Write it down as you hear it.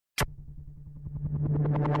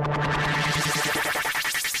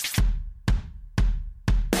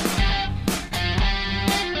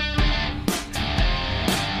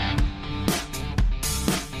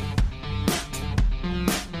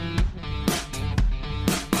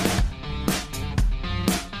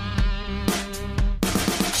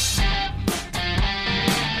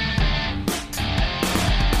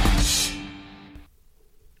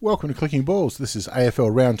welcome to Clicking Balls. This is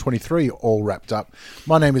AFL Round 23, all wrapped up.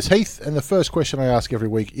 My name is Heath, and the first question I ask every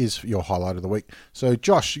week is your highlight of the week. So,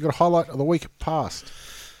 Josh, you got a highlight of the week past?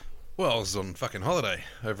 Well, I was on fucking holiday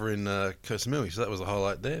over in Koh Samui, so that was a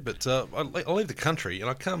highlight there. But I leave the country, and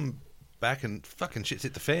I come back and fucking shit's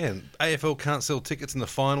hit the fan. AFL can't sell tickets in the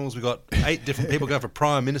finals. We've got 8 different people going for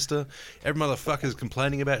Prime Minister. Every motherfucker's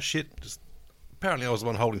complaining about shit. Apparently I was the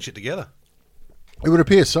one holding shit together. It would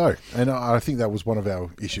appear so, and I think that was one of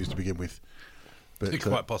our issues to begin with. But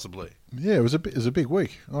Quite possibly. Yeah, it was a big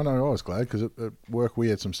week. I know I was glad because at work we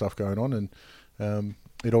had some stuff going on, and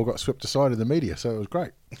it all got swept aside in the media, so it was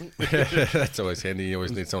great. That's always handy. You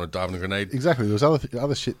always need someone to dive in a grenade. Exactly. There was other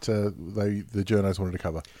shit the journos wanted to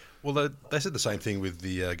cover. Well, they said the same thing with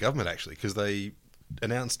the government, actually, because they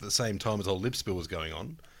announced at the same time as all lip spill was going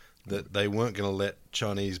on that they weren't going to let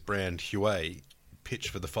Chinese brand Huawei pitch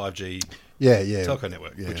for the 5G telco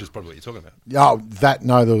network, which is probably what you're talking about. Oh, that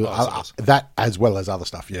as well as other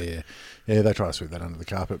stuff. Yeah, they try to sweep that under the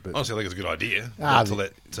carpet. But honestly, I think it's a good idea not to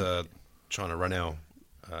let China run our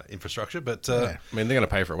infrastructure. But I mean, they're going to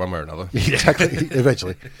pay for it one way or another. Exactly,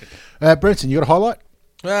 eventually. Brenton, you got a highlight?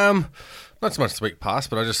 Not so much this week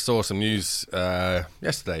past, but I just saw some news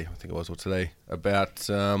yesterday, I think it was, or today, about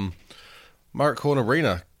Margaret Court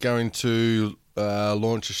Arena going to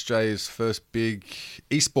launch Australia's first big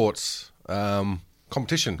esports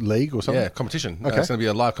competition. League or something? Yeah, competition. Okay. It's going to be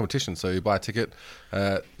a live competition, so you buy a ticket.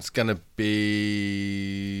 It's going to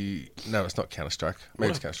be... No, it's not Counter-Strike. Maybe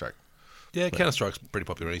it's Counter-Strike. Yeah, Counter-Strike's pretty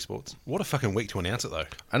popular in esports. What a fucking week to announce it, though.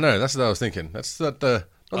 I know, that's what I was thinking. That's not the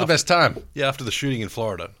best time. Yeah, after the shooting in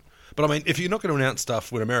Florida. But, I mean, if you're not going to announce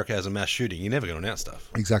stuff when America has a mass shooting, you're never going to announce stuff.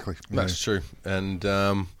 Exactly. That's true. And,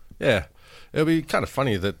 it'll be kind of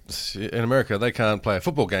funny that in America they can't play a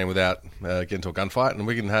football game without getting into a gunfight, and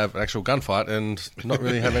we can have an actual gunfight and not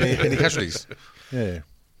really have any casualties. Yeah.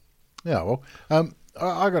 Yeah, well,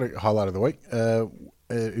 I got a highlight of the week.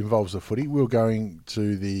 It involves the footy. We're going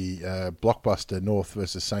to the blockbuster North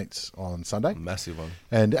versus Saints on Sunday. Massive one.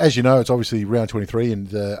 And as you know, it's obviously round 23, and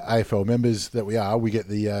AFL members that we are, we get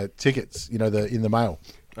the tickets, in the mail.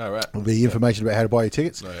 Oh, right. The information about how to buy your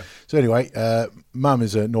tickets. Oh, yeah. So anyway, Mum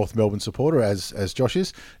is a North Melbourne supporter, as Josh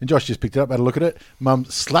is, and Josh just picked it up, had a look at it. Mum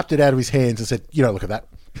slapped it out of his hands and said, "You don't look at that.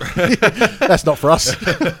 That's not for us."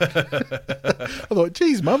 I thought,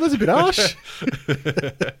 "Geez, Mum, that's a bit harsh."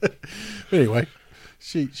 But anyway,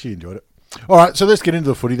 she enjoyed it. All right, so let's get into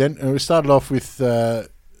the footy then. We started off with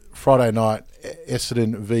Friday night,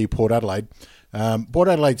 Essendon v Port Adelaide. Port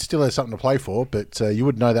Adelaide still has something to play for, but you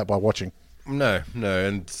wouldn't know that by watching. No,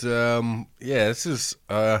 and this is.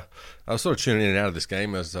 I was sort of tuning in and out of this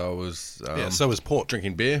game as I was. So was Port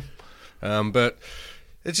drinking beer, but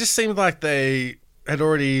it just seemed like they had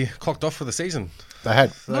already clocked off for the season. They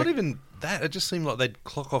had not even that. It just seemed like they'd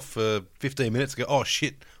clock off for 15 minutes. And go, oh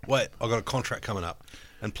shit! Wait, I got a contract coming up,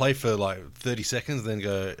 and play for like 30 seconds. Then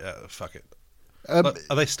go, fuck it. Are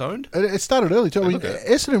they stoned? It started early too. I mean,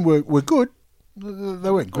 Essendon were good. They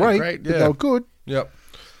weren't great, but they were good. Yep.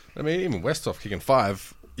 I mean, even Westhoff kicking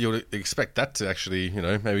 5, you would expect that to actually,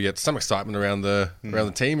 maybe get some excitement around the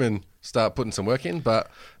team and start putting some work in.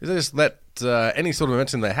 But they just let any sort of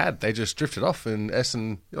momentum they had, they just drifted off. And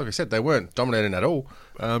Essendon, like I said, they weren't dominating at all.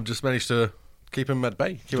 Just managed to keep them at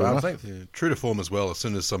bay. True to form as well. As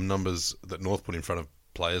soon as some numbers that North put in front of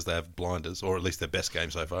players, they have blinders, or at least their best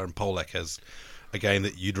game so far. And Polak has a game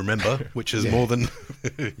that you'd remember, which is more than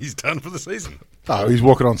he's done for the season. Oh, he's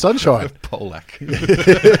walking on sunshine. Polak.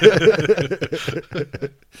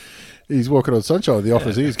 He's walking on sunshine with the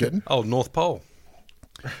offers he's getting. Oh, North Pole.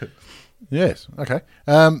 Yes, okay.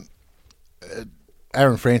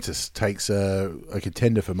 Aaron Francis takes a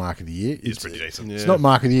contender for Mark of the Year. It's pretty decent. It's not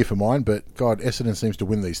Mark of the Year for mine, but God, Essendon seems to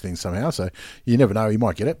win these things somehow, so you never know, he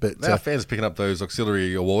might get it. But our fans are picking up those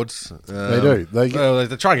auxiliary awards. They do. They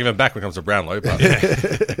try and give them back when it comes to Brownlow.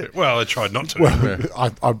 But well, they tried not to. Well,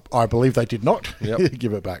 I believe they did not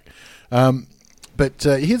give it back. But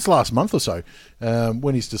his last month or so,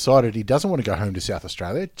 when he's decided he doesn't want to go home to South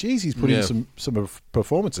Australia, geez, he's put in some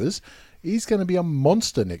performances. He's going to be a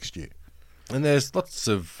monster next year. And there's lots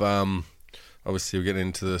of, obviously we're getting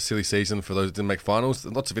into the silly season for those who didn't make finals.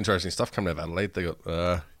 Lots of interesting stuff coming out of Adelaide. They got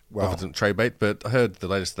trade bait, but I heard the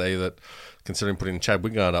latest day that considering putting Chad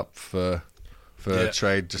Wingard up for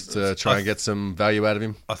trade just to try and get some value out of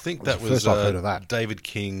him. I think that was I've heard of that. David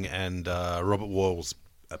King and Robert Walls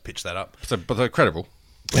pitched that up. But they're credible.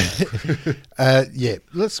 Let's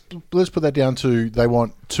put that down to they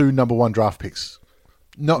want 2 number 1 draft picks.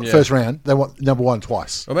 Not first round. They want number 1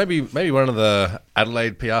 twice. Or maybe one of the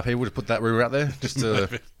Adelaide PR people would have put that rumor out there just to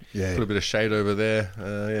put a bit of shade over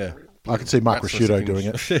there. I could see Mark Rats Rasciuto and doing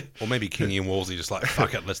it. Or maybe Kingy and Wolsey just like,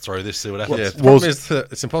 fuck it, let's throw this, see what happens. Yeah, the Wolves- problem is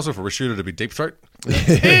that it's impossible for Rasciuto to be deep throat.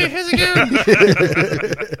 Hey, how's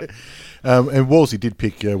it going? And Wolsey did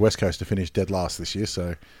pick West Coast to finish dead last this year,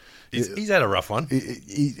 so He's had a rough one.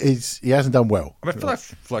 he hasn't done well. I feel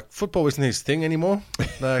like football isn't his thing anymore.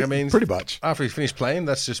 Like, I mean, Pretty much. after he finished playing,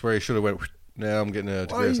 that's just where he should have went. Now I'm getting a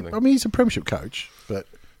degree or something. I mean, he's a premiership coach,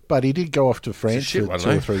 but he did go off to France shit for one, 2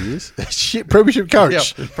 or eh? 3 years. Shit premiership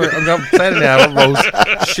coach. Yeah, I'm saying it now. Robert Walls,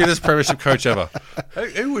 shittest premiership coach ever.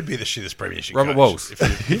 Who would be the shittest premiership Robert coach, Walls.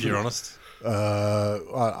 if you're honest?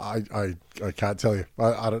 I can't tell you.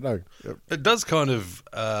 I don't know. It does kind of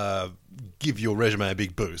give your resume a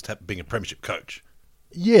big boost, being a premiership coach.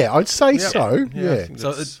 Yeah, I'd say so. Yeah, I Yeah. think So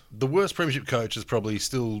that's- the worst premiership coach is probably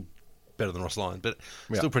still better than Ross Lyon, but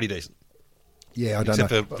still pretty decent. Yeah, I don't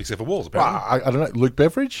know. Except for Walls, Well, apparently. I don't know. Luke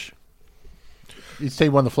Beveridge. His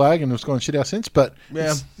team won the flag and has gone shit out since, but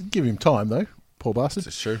Yeah. give him time, though. Poor bastard.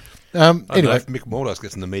 It's true. I don't know, Anyway, if Mick Mordos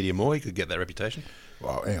gets in the media more, he could get that reputation.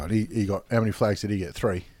 well, hang on. He got, how many flags did he get?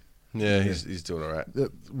 3. Yeah, he's doing all right.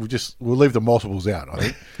 We'll leave the multiples out,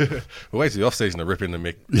 I think. We'll wait till the off season to rip in the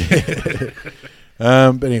Mick.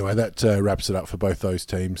 But anyway, that wraps it up for both those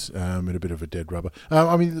teams in a bit of a dead rubber.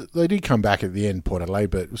 I mean, they did come back at the end, Port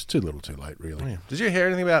Adelaide, but it was too little too late, really. Yeah. Did you hear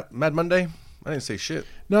anything about Mad Monday? I didn't see shit.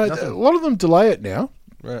 No, Nothing. a lot of them delay it now.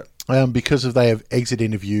 Right. Because they have exit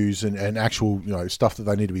interviews and actual stuff that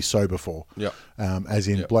they need to be sober for. Yep. As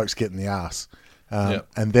in Yep. blokes getting the arse. Yep.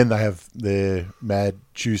 And then they have their Mad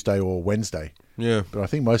Tuesday or Wednesday. Yeah. But I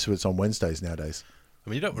think most of it's on Wednesdays nowadays. I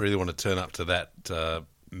mean, you don't really want to turn up to that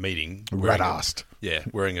meeting Rat-assed.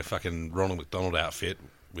 wearing a fucking Ronald McDonald outfit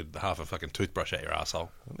with half a fucking toothbrush at your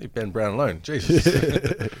asshole. Leave Ben Brown alone. Jesus.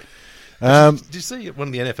 Did you see one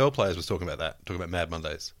of the NFL players was talking about Mad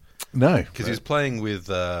Mondays? No. Because he was playing with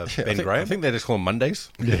Ben I Graham. think they just call them Mondays.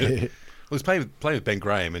 Well, he was playing with Ben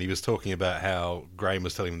Graham, and he was talking about how Graham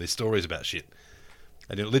was telling him these stories about shit.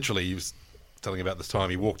 And literally, he was telling about this time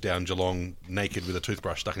he walked down Geelong naked with a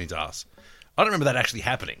toothbrush stuck in his ass. I don't remember that actually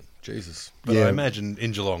happening, Jesus. but Yeah. I imagine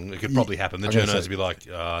in Geelong it could probably happen. The I'm gonna journos say- would be like,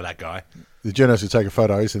 oh, that guy. The journalists would take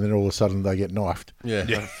photos and then all of a sudden they get knifed. Yeah.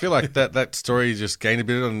 I feel like that story just gained a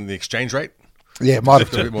bit on the exchange rate. Yeah, might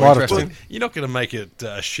have a bit to. more Might have interesting. to. You're not going to make it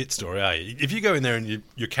a shit story, are you? If you go in there and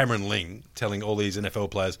you're Cameron Ling telling all these NFL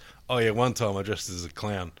players, oh yeah, one time I dressed as a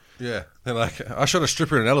clown. Yeah. They're like, I shot a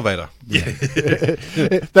stripper in an elevator.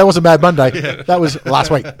 That was a Mad Monday. That was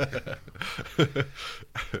last week.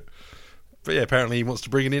 But yeah, apparently he wants to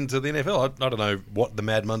bring it into the NFL. I don't know what the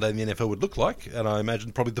Mad Monday in the NFL would look like, and I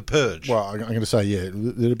imagine probably the Purge. Well, I'm going to say, yeah,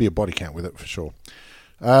 there'll be a body count with it for sure.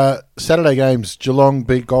 Saturday games, Geelong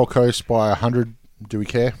beat Gold Coast by 100. Do we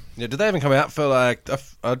care? Yeah, did they even come out for like...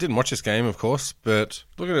 I didn't watch this game, of course, but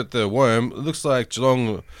looking at the worm, it looks like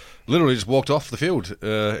Geelong literally just walked off the field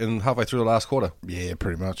in halfway through the last quarter. Yeah,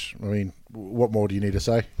 pretty much. I mean, what more do you need to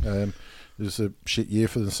say? It was a shit year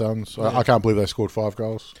for the Suns. I can't believe they scored 5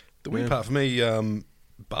 goals. The weird part for me,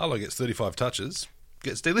 Barlow gets 35 touches,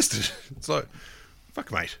 gets delisted. It's like,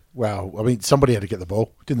 fuck, mate. Wow. I mean, somebody had to get the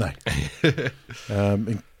ball, didn't they?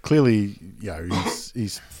 And clearly,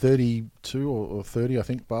 he's 32 or 30, I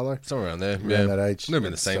think, Barlow. Somewhere around there. Around that age. Never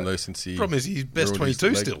been the It's, same, though, since he... Problem is he's best ruined his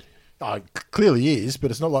 22 leg. still. Clearly he is,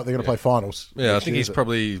 but it's not like they're going to play finals. Yeah, I next think year, he's is it?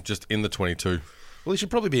 probably just in the 22. Well, he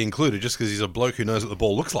should probably be included just because he's a bloke who knows what the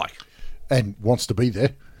ball looks like. And wants to be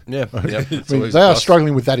there. Yeah. Yeah. I mean, they are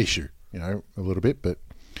struggling with that issue, a little bit. But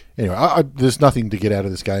anyway, there's nothing to get out of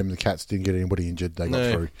this game. The Cats didn't get anybody injured. They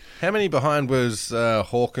got through. How many behind was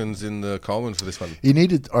Hawkins in the Coleman for this one? He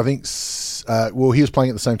needed, I think, he was playing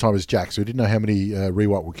at the same time as Jack, so he didn't know how many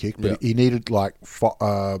Rewhite would kick, but he needed like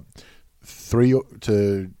 3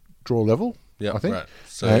 to draw level, Yeah, I think. right.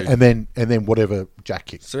 So- and then whatever Jack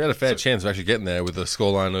kicked. So he had a fair chance of actually getting there with a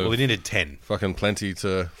scoreline of Well, he needed 10. fucking plenty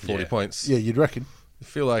to 40 Yeah. points. Yeah, you'd reckon. I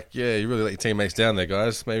feel like, you really let your teammates down there,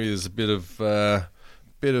 guys. Maybe there's a bit of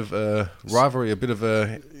rivalry, a bit of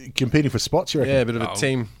a Competing for spots, you reckon? a bit of a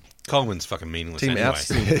team Coleman's fucking meaningless team anyway.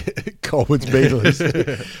 outs. Coleman's meaningless. Don't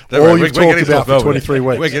All worry, you've we're getting talked to about North for Melbourne. 23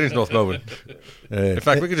 weeks. We're getting to North Melbourne. Yeah. In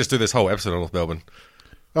fact, we could just do this whole episode on North Melbourne.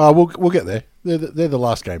 We'll get there. They're the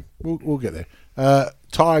last game. We'll get there.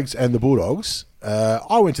 Tigers and the Bulldogs.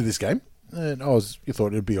 I went to this game, and you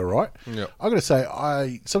thought it'd be all right. Yep. I'm going to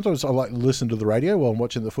say, sometimes I like to listen to the radio while I'm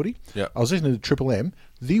watching the footy. Yep. I was listening to Triple M,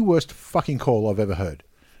 the worst fucking call I've ever heard.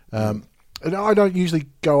 And I don't usually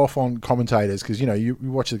go off on commentators because, you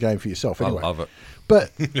watch the game for yourself anyway. I love it.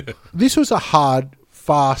 But this was a hard,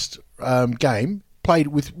 fast game, played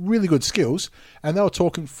with really good skills, and they were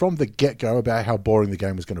talking from the get-go about how boring the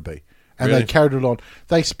game was going to be. And Really? they carried it on.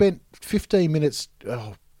 They spent 15 minutes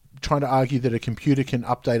trying to argue that a computer can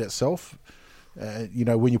update itself,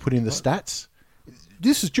 when you put in the stats.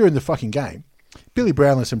 This is during the fucking game. Billy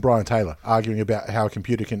Brownless and Brian Taylor arguing about how a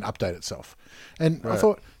computer can update itself. And I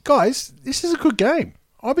thought, guys, this is a good game.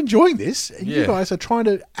 I'm enjoying this. And you guys are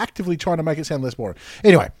actively trying to make it sound less boring.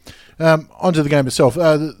 Anyway, onto the game itself.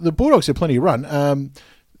 The Bulldogs had plenty of run.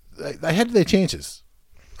 They had their chances.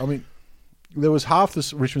 I mean, there was half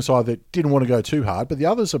the Richmond side that didn't want to go too hard, but the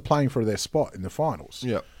others are playing for their spot in the finals.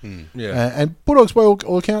 Yeah, yeah. And Bulldogs, by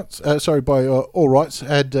all accounts, by all rights,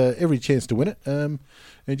 had every chance to win it. And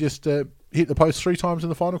just hit the post 3 times in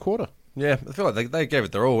the final quarter. Yeah, I feel like they gave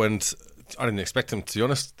it their all, and I didn't expect them, to be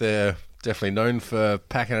honest. They're definitely known for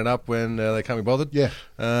packing it up when they can't be bothered. Yeah.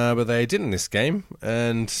 But they didn't in this game,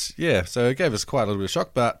 and so it gave us quite a little bit of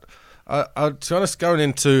shock, but to be honest, going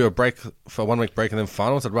into a break for a 1 week break and then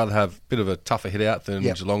finals, I'd rather have a bit of a tougher hit out than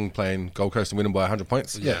Geelong playing Gold Coast and winning by 100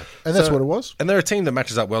 points. Yeah, and that's what it was. And they're a team that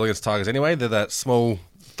matches up well against Tigers anyway. They're that small,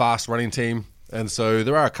 fast running team. And so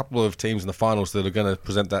there are a couple of teams in the finals that are going to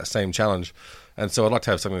present that same challenge. And so I'd like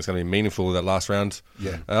to have something that's going to be meaningful in that last round.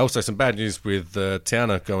 Yeah. Also, some bad news with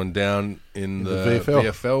Towner going down in the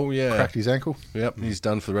VFL. Yeah, cracked his ankle. Yep, he's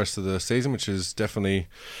done for the rest of the season, which is definitely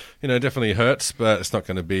hurts, but it's not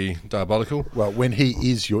going to be diabolical. Well, when he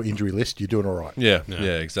is your injury list, you're doing all right. Yeah,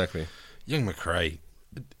 exactly. Young McRae,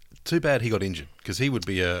 too bad he got injured because he would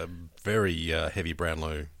be a very heavy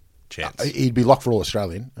Brownlow chance. He'd be locked for all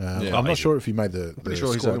Australian. I'm not sure if he made the pretty sure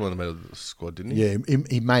squad. He's the only one that made the squad, didn't he? Yeah,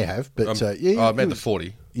 he may have, but he made the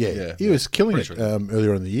 40. Yeah, he was killing it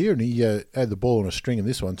earlier in the year, and he had the ball on a string in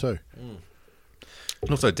this one too. And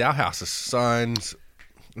also, Dowhouse has signed.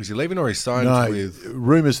 Is he leaving or he's signed with?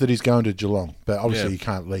 Rumours that he's going to Geelong, but obviously he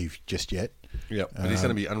can't leave just yet. Yeah, but he's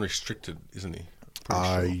going to be unrestricted, isn't he?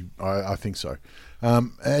 I think so.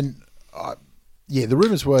 The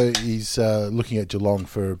rumours were he's looking at Geelong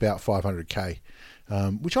for about $500K,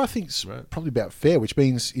 which I think is probably about fair, which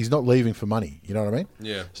means he's not leaving for money. You know what I mean?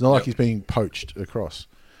 Yeah. It's not like he's being poached across.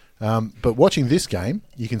 But watching this game,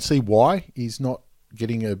 you can see why he's not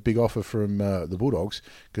getting a big offer from the Bulldogs,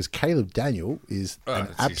 because Caleb Daniel is an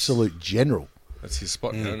absolute general. That's his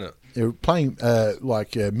spot, isn't it? They're playing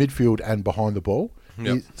midfield and behind the ball.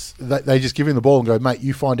 Yep. They just give him the ball and go, mate,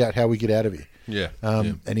 you find out how we get out of here. Yeah.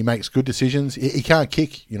 And he makes good decisions. He can't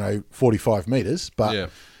kick, 45 metres, but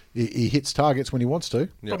he hits targets when he wants to.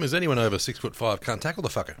 Problem is, anyone over 6'5" can't tackle the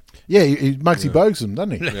fucker. Yeah, he Muggsy Bogues them,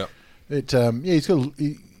 doesn't he? Yeah. He's got.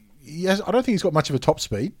 He has, I don't think he's got much of a top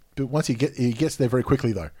speed, but once he gets there very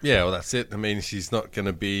quickly, though. Yeah, well, that's it. I mean, he's not going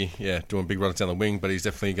to be doing big runs down the wing, but he's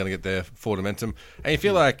definitely going to get there forward momentum. And you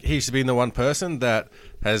feel like he should be the one person that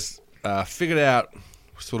has figured out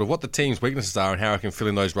sort of what the team's weaknesses are and how I can fill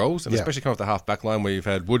in those roles, and especially coming off the half back line where you've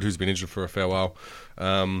had Wood, who's been injured for a fair while,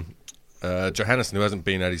 Johannesson, who hasn't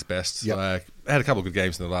been at his best. Had a couple of good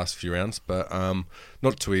games in the last few rounds, but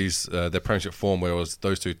not to his their premiership form where it was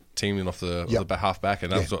those two teaming off the half back,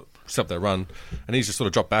 and that was what set up their run. And he's just sort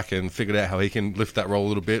of dropped back and figured out how he can lift that role a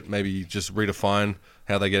little bit, maybe just redefine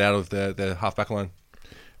how they get out of their half back line.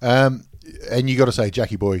 And you got to say,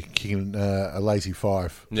 Jackie Boy kicking a lazy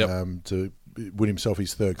 5 to win himself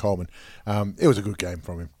his third Coleman. It was a good game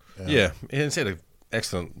from him. He's had an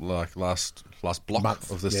excellent last block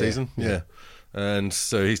of the season. And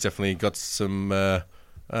so he's definitely got some.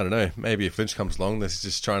 I don't know. Maybe if Lynch comes along, he's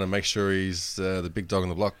just trying to make sure he's the big dog on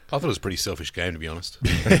the block. I thought it was a pretty selfish game, to be honest.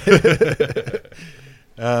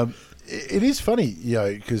 It is funny,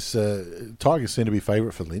 because Tigers seem to be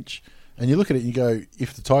favourite for Lynch, and you look at it and you go,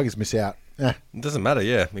 if the Tigers miss out, it doesn't matter.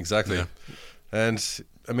 Yeah, exactly. Yeah. And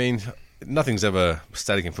I mean, nothing's ever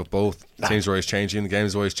static in football. Teams are always changing. The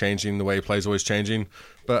game's always changing. The way he plays is always changing.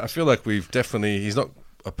 But I feel like he's not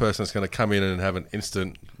a person that's going to come in and have an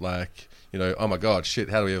instant, oh my God, shit,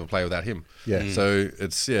 how do we ever play without him? Yeah. So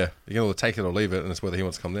it's, you can either take it or leave it, and it's whether he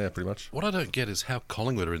wants to come there, pretty much. What I don't get is how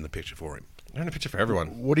Collingwood are in the picture for him. They're in the picture for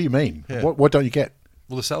everyone. What do you mean? Yeah. What don't you get?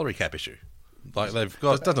 Well, the salary cap issue. They've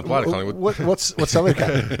got... It doesn't apply to Collingwood. What's salary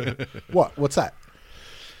cap? What's that?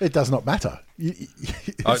 It does not matter.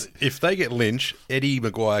 If they get Lynch, Eddie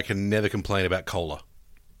Maguire can never complain about Cola.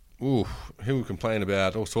 Ooh, he will complain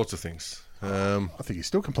about all sorts of things. I think he's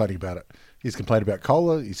still complaining about it. He's complained about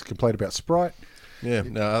Cola. He's complained about Sprite. Yeah,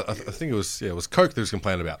 no, I think it was Coke that he was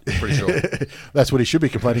complaining about. I'm pretty sure. That's what he should be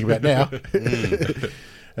complaining about now.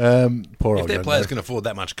 Poor if old their players can afford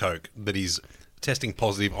that much Coke, but he's testing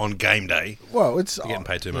positive on game day, it's they're getting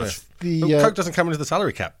paid too much. Coke doesn't come into the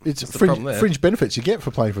salary cap. It's fringe benefits you get for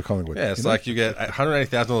playing for Collingwood. Yeah, it's like you get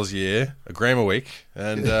 $180,000 a year, $1,000 a week,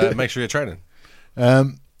 and make sure you're training.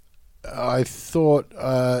 I thought,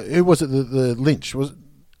 who was it? The Lynch was.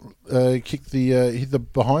 kicked hit the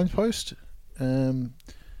behind post, having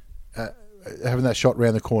that shot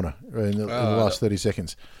round the corner in the last 30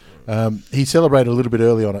 seconds. He celebrated a little bit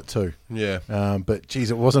early on it too. Yeah. But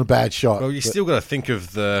geez, it wasn't a bad shot. Well, you still got to think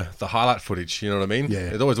of the highlight footage. You know what I mean?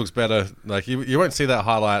 Yeah. It always looks better. Like you won't see that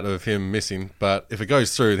highlight of him missing, but if it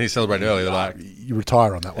goes through and he's celebrating early, they're like, you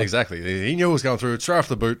retire on that one. exactly. He knew it was going through. Straight off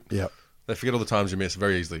the boot. Yeah. They forget all the times you miss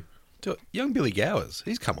very easily. Young Billy Gowers,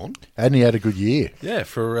 he's come on. And he had a good year. Yeah,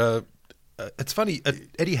 for it's funny.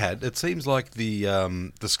 Etihad, it seems like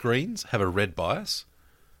the screens have a red bias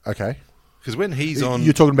Okay. because when he's on,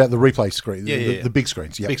 You're talking about the replay screen, Yeah. the big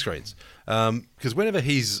screens. Yeah. big screens. Because whenever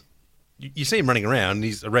you see him running around, and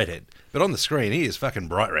he's a redhead, but on the screen he is fucking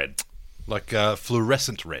bright red, like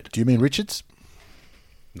fluorescent red. Do you mean Richards?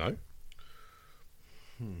 No,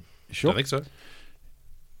 You sure? I think so.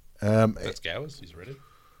 Um, That's Gowers. He's a redhead.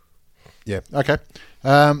 Yeah. Okay.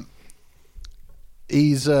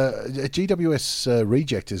 He's a GWS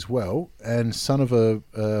reject as well, and son of a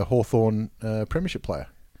Hawthorn premiership player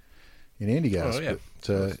in Andy Gowers. Oh, yeah.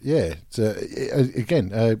 But, yeah. It's,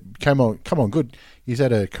 again, come on good. He's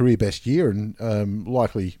had a career best year, and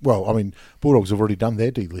likely. Well, I mean, Bulldogs have already done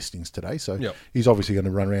their delistings today, so Yep. he's obviously going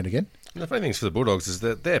to run around again. And the funny thing for the Bulldogs is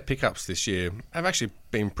that their pickups this year have actually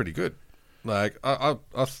been pretty good. Like I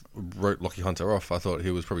wrote Lockie Hunter off. I thought he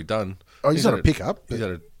was probably done. Oh, he's not a pickup.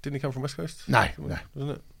 Didn't he come from West Coast? No. Wasn't it?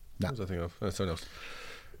 No. What was I thinking of? No, someone else.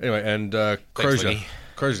 Anyway, and Thanks, Crozier. Lingy.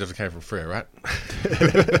 Crozier definitely came from Freo, right?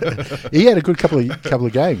 He had a good couple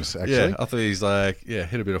of games actually. Yeah, I thought he's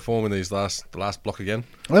hit a bit of form in the last block again.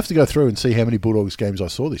 I'll have to go through and see how many Bulldogs games I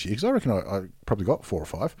saw this year because I reckon I probably got 4 or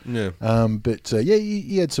 5. Yeah. But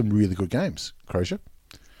he had some really good games, Crozier.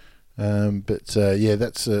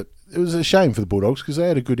 That's it was a shame for the Bulldogs because they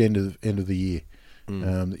had a good end of the year.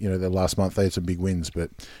 The last month they had some big wins, but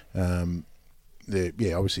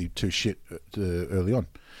they're obviously too shit early on.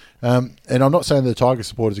 And I'm not saying the Tiger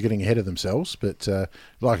supporters are getting ahead of themselves, but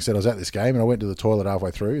like I said, I was at this game and I went to the toilet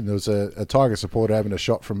halfway through, and there was a Tiger supporter having a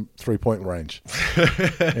shot from 3-point range.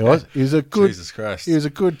 He was a good. Jesus Christ. He was a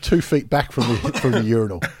good 2 feet back from the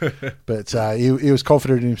urinal, but he was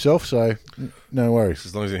confident in himself, so no worries.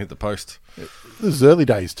 As long as he hit the post. This was early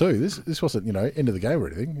days too. This wasn't end of the game or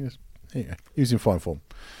anything. He was in fine form.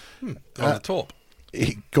 On the top.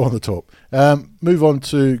 Go on the top. Move on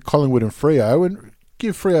to Collingwood and Freo, and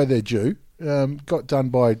give Freo their due. Got done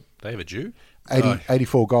by They have a Jew.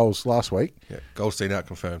 84 goals last week. Yeah, Goldstein out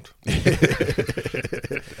confirmed. They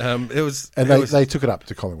took it up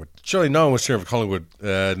to Collingwood. Surely no one was cheering for Collingwood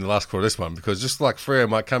in the last quarter of this one because just like Freo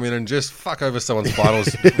might come in and just fuck over someone's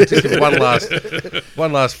finals. Just give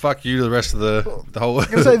one last fuck you to the rest of the whole.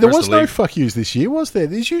 There was no fuck yous this year, was there?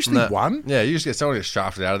 There's usually one. Yeah, you usually get someone gets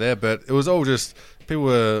shafted out of there, but it was all just people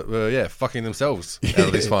were fucking themselves out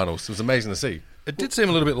of these finals. It was amazing to see. It did seem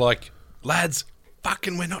a little bit like, lads,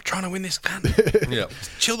 fucking, we're not trying to win this cunt. Yeah,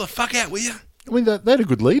 Chill the fuck out, will you? I mean, they had a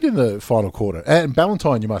good lead in the final quarter. And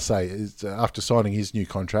Ballantyne, you must say, is, after signing his new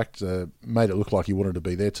contract, made it look like he wanted to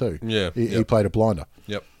be there too. Yeah. He played a blinder.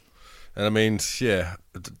 Yep. And I mean, yeah,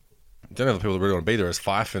 the only other people that really want to be there is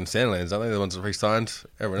Fife and Sandlands, aren't they? The ones that re-signed.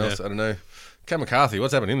 Everyone else, I don't know. Cam McCarthy,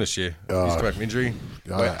 what's happened to him this year? He's come back from injury.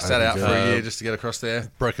 Sat out for a year just to get across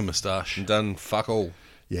there. Broken moustache. And done fuck all.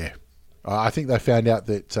 Yeah. I think they found out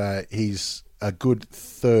that he's a good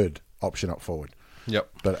third option up forward. Yep.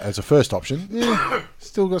 But as a first option,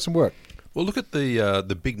 still got some work. Well, look at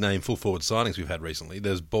the big name full forward signings we've had recently.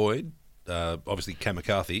 There's Boyd, obviously Cam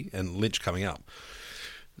McCarthy, and Lynch coming up.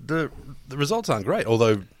 The results aren't great,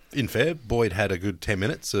 although in fair, Boyd had a good 10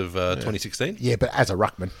 minutes of 2016. Yeah, but as a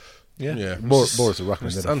ruckman. Yeah. More as a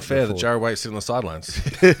ruckman. It's unfair that Jarrah Waite's sitting on the sidelines.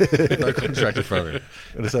 No contract in front of him.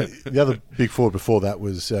 The other big forward before that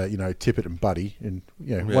was Tippett and Buddy, and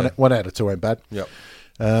one out of two ain't bad. Yep.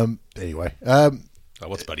 Anyway,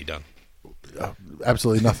 What's Buddy done?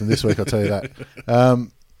 absolutely nothing this week. I'll tell you that.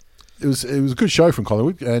 It was a good show from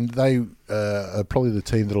Collingwood, and they are probably the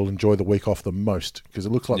team that'll enjoy the week off the most because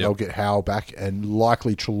it looks like they'll get Howe back and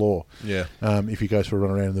likely Treloar. Yeah. If he goes for a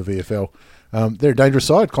run around in the VFL. They're a dangerous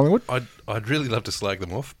side, Collingwood. I'd really love to slag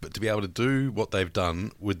them off, but to be able to do what they've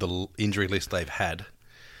done with the injury list they've had,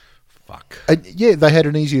 fuck. And yeah, they had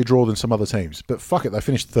an easier draw than some other teams, but fuck it, they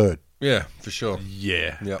finished third. Yeah, for sure.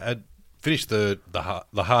 Yeah. Yep. Finished the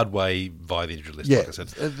hard way via the injury list, Yeah, like I said.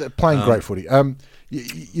 they're playing great footy.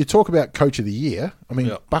 You talk about Coach of the Year. I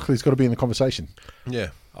mean, Buckley's got to be in the conversation. Yeah.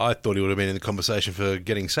 I thought he would have been in the conversation for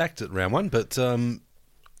getting sacked at round one, but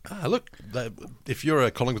look, if you're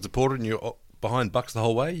a Collingwood supporter and you're behind Bucks the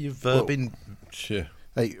whole way, you've been... Sure.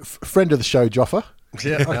 A friend of the show, Joffa,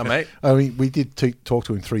 Yeah, mate. I mean, we did talk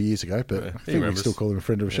to him 3 years ago, but I think we remembers. still call him a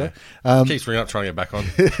friend of the show. Keeps ringing up trying to get back on.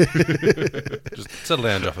 Just settle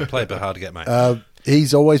down, Joffa. Play a bit hard to get, mate.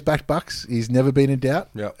 He's always backed Bucks. He's never been in doubt.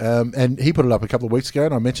 Yep. And he put it up a couple of weeks ago,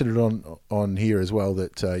 and I mentioned it on here as well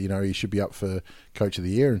that he should be up for Coach of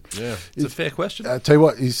the Year. And Yeah. It's a fair question. tell you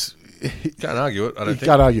what, Can't argue it, I don't think.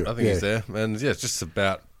 Can't argue it, I think yeah. he's there. And yeah, it's just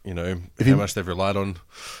about, how he- much they've relied on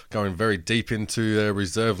going very deep into their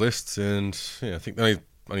reserve lists. And I think the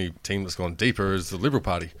only team that's gone deeper is the Liberal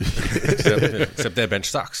Party. except their bench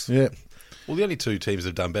sucks. yeah. Well, the only two teams that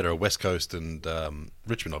have done better are West Coast and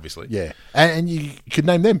Richmond, obviously. Yeah, and you could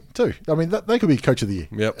name them too. I mean, they could be Coach of the Year.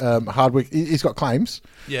 Yep. Hardwick, he's got claims.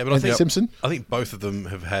 Yeah, but I And think Simpson. I think both of them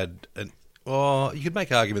have had. You could make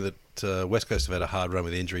an argument that West Coast have had a hard run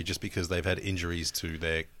with injury just because they've had injuries to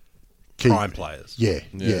their prime players. Yeah,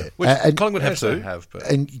 yeah. Which And, Collingwood have Yes, too. they have, but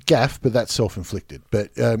and Gaff, but that's self-inflicted.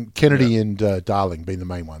 But Kennedy and Darling being the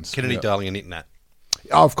main ones. Kennedy, Darling, and Nick Nat.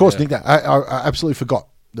 Oh, of course, Nick Nat. I absolutely forgot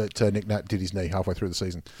that Nick Nat did his knee halfway through the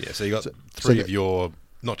season. Yeah, so you got three of your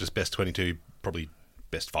not just best 22, probably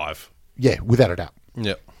best 5. Yeah, without a doubt.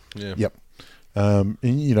 Yep. Yeah. Yep. And,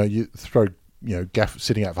 you throw Gaff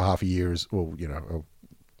sitting out for half a year a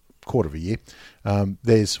quarter of a year.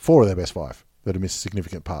 There's 4 of their best 5 that have missed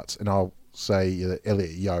significant parts, and I'll say that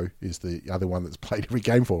Elliot Yeo is the other one that's played every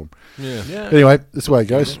game for them. Yeah. Anyway, that's the way it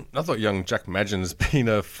goes. I thought young Jack Madgen's been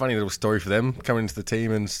a funny little story for them, coming into the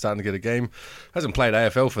team and starting to get a game. Hasn't played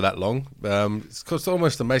AFL for that long. It's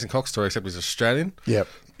almost a Mason Cox story, except he's Australian. Yep.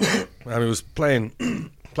 He was playing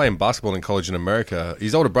basketball in college in America.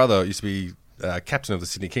 His older brother used to be captain of the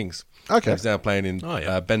Sydney Kings. Okay. He's now playing in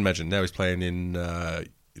Ben Madgen. Now he's playing in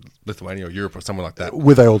Lithuania or Europe or somewhere like that.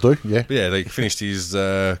 Well, they all do, yeah. But yeah, they finished his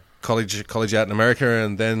college out in America,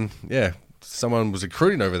 and then someone was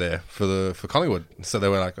recruiting over there for Collingwood. So they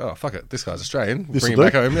were like, "Oh fuck it, this guy's Australian. We'll bring him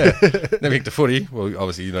back home." Yeah, never kicked a footy. Well,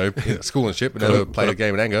 obviously school and shit, but never played a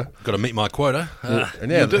game in anger. Got to meet my quota.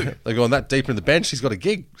 And they're going that deep in the bench. He's got a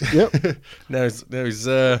gig. Yep. now he's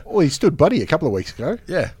Well, he stood Buddy a couple of weeks ago.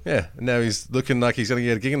 yeah. And now he's looking like he's going to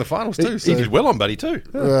get a gig in the finals too. He did well on Buddy too.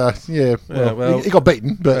 He got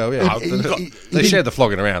beaten, but Well, yeah. They shared the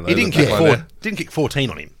flogging around. Though, He didn't kick 14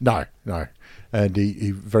 on him. No, and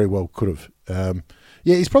he very well could have.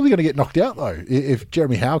 He's probably going to get knocked out though if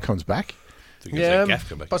Jeremy Howe comes back. Yeah, Gaff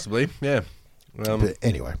come back. possibly. Yeah. But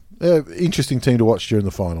anyway, interesting team to watch during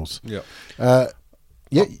the finals. Yeah.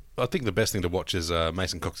 Yeah, I think the best thing to watch is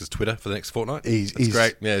Mason Cox's Twitter for the next fortnight. he's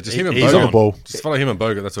Great. Yeah, just him and he's Bogut. on the ball. Just follow him and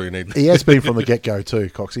Bogut. That's all you need. He has been from the get-go too,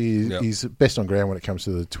 Cox. Yep. He's best on ground when it comes to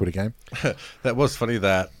the Twitter game. That was funny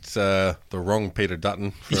that the wrong Peter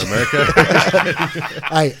Dutton for America.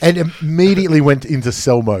 Hey, and immediately went into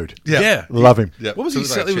sell mode. Yeah. Love him. Yep. What was he?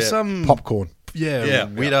 Like It was shit. some Popcorn.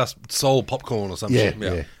 weird ass soul popcorn or something. Yeah,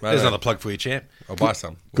 Yeah. yeah. There's another plug for you, champ. I'll buy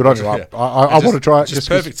some. Good on you. Yeah. I want to try it. Just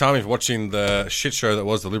perfect timing for watching the shit show that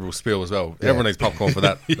was the Liberal spiel as well. Everyone needs popcorn for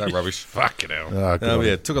that rubbish. Fucking hell. Good on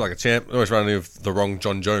you. Took it like a champ. Always running with the wrong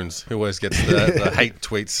John Jones, who always gets the hate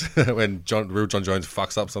tweets when real John Jones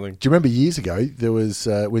fucks up something. Do you remember years ago, there was,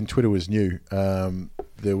 when Twitter was new,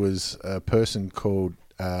 there was a person called,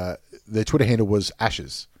 their Twitter handle was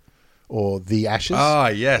Ashes, or The Ashes. Ah,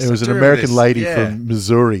 yes. It was I an do remember American this. lady Yeah. from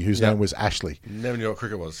Missouri whose Yep. name was Ashley. Never knew what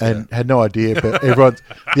cricket was. And had no idea, but everyone,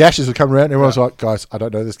 the Ashes would come around, and everyone was like, guys, I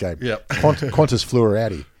don't know this game. Yep. Qantas flew her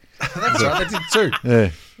out here. That's right, they did too. Yeah,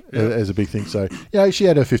 as a big thing. So, she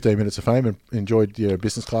had her 15 minutes of fame and enjoyed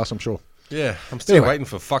business class, I'm sure. Yeah, I'm still Anyway. waiting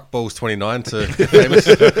for Fuckballs 29 to get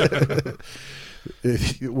famous.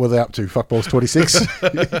 Well, they're up to fuckballs 26.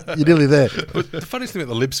 You're nearly there. But the funniest thing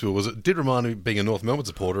about the lib spill was it did remind me, being a North Melbourne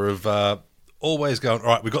supporter, of always going, all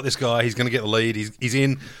right, we've got this guy, he's going to get the lead, he's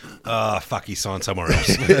in. Fuck, he signed somewhere else.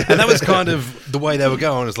 And that was kind of the way they were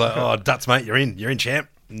going. It's like, oh, Duts, mate, you're in, champ.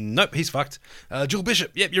 Nope, he's fucked. Jewel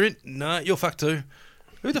Bishop, yep, you're in. No, you're fucked too.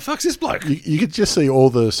 Who the fuck's this bloke? You could just see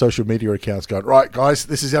all the social media accounts going, right, guys,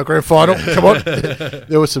 this is our grand final. Come on.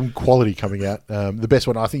 There was some quality coming out. The best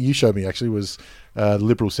one I think you showed me actually was the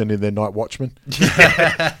Liberals sending their night watchman.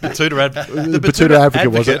 The Batuta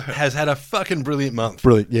Advocate, was it? has had a fucking brilliant month.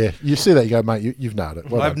 Brilliant, yeah. You see that, you go, mate, you've nailed it.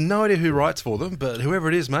 Well I have done. no idea who writes for them, but whoever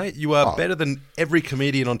it is, mate, you are better than every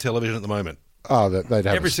comedian on television at the moment. Oh, they'd have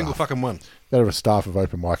Every a single staff. fucking one. They'd have a staff of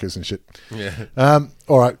open micers and shit. Yeah.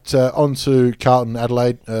 All right, on to Carlton,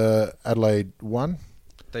 Adelaide. Adelaide won.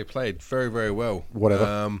 They played very, very well.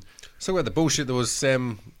 Whatever. So we had the bullshit that was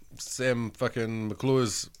Sam fucking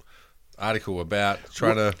McClure's article about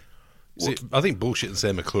trying to... See, I think bullshit and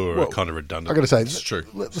Sam McClure are kind of redundant. I got to say, It's true.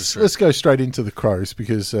 Let's go straight into the Crows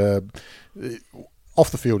because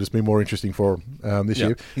off the field has been more interesting for him this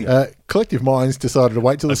Yeah. year. Collective Minds decided to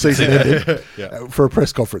wait till the season ended Yeah. for a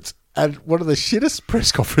press conference. And one of the shittest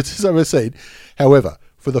press conferences I've ever seen. However,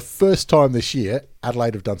 for the first time this year,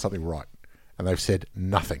 Adelaide have done something right. And they've said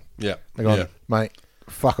nothing. Yeah. They've gone, Yeah. mate,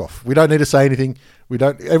 fuck off. We don't need to say anything. We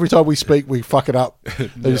don't. Every time we speak, we fuck it up.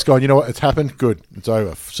 They're just going, you know what? It's happened. Good. It's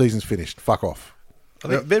over. Season's finished. Fuck off. I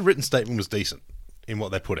think their written statement was decent in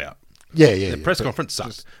what they put out. Yeah. The press conference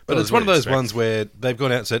sucked. But well, it's it's one of what you those expect. ones where they've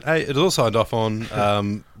gone out and said, hey, it's all signed off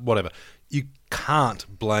on, whatever. You can't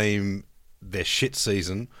blame their shit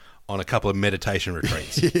season on a couple of meditation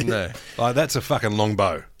retreats. No. Like, that's a fucking long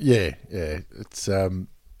bow. Yeah. It's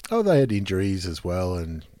they had injuries as well,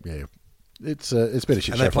 and yeah, it's been a shit. And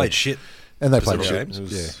show they for played them. shit. And they for played several shit. games. It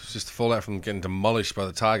was Yeah. just a fallout from getting demolished by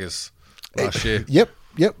the Tigers last year. Yep.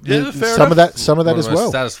 Yeah, fair some enough. some of that One as of the most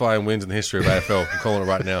well. satisfying wins in the history of AFL. I'm calling it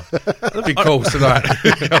right now. Big calls tonight.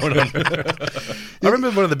 Going on. I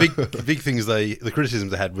remember one of the big things the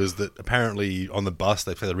criticisms they had was that apparently on the bus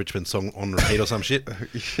they play the Richmond song on repeat or some shit.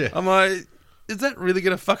 Yeah. I'm like, is that really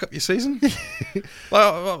going to fuck up your season?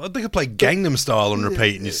 I think I play Gangnam Style on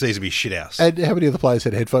repeat and your season will be shit house. And how many of the players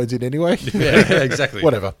had headphones in anyway? Yeah, exactly.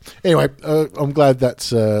 Whatever. Anyway, I'm glad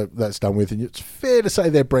that's done with, and it's fair to say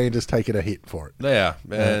their brand has taken a hit for it. They are.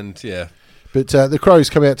 And yeah. But the Crows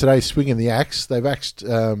come out today swinging the axe. They've axed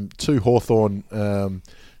two Hawthorn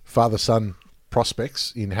father-son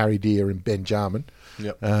prospects in Harry Deer and Ben Jarman,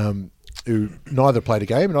 Yep. who neither played a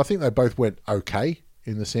game, and I think they both went okay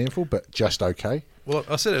in the sample, but just okay. Well,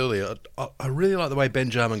 I said earlier, I really like the way Ben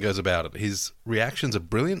Jarman goes about it. His reactions are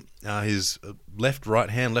brilliant. His right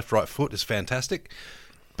hand, left, right foot is fantastic,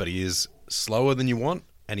 but he is slower than you want,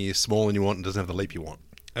 and he is smaller than you want, and doesn't have the leap you want.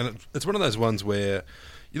 And it's one of those ones where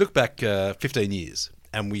you look back 15 years,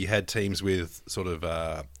 and we had teams with sort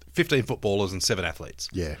of 15 footballers and 7 athletes.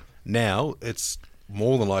 Yeah. Now it's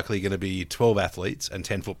more than likely going to be 12 athletes and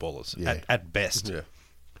 10 footballers at best. Yeah.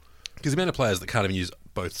 Because the amount of players that can't even use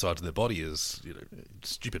both sides of their body is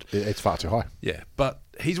stupid. It's far too high. Yeah, but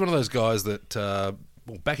he's one of those guys that,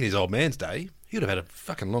 back in his old man's day, he would have had a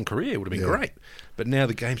fucking long career. It would have been great. But now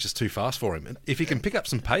the game's just too fast for him. And if he can pick up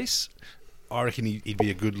some pace, I reckon he'd be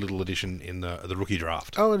a good little addition in the rookie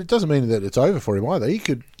draft. Oh, and it doesn't mean that it's over for him either. He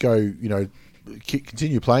could go,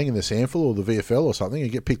 continue playing in the SANFL or the VFL or something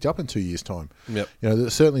and get picked up in 2 years' time. Yep.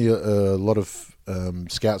 There's certainly a lot of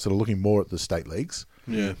scouts that are looking more at the state leagues.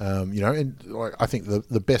 Yeah. And I think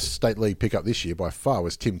the best state league pickup this year by far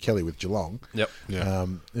was Tim Kelly with Geelong. Yep. Yeah.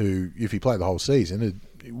 Who, if he played the whole season,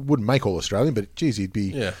 it wouldn't make all Australian, but geez, he'd be.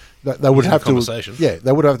 Yeah. They would in have the to. conversation. Yeah,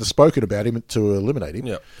 they would have to spoken about him to eliminate him.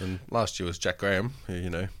 Yep. And last year was Jack Graham, who,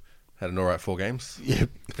 had an all right 4 games. Yeah,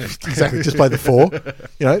 exactly. Just played the 4.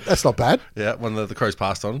 That's not bad. Yeah, one that the Crows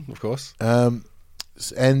passed on, of course. And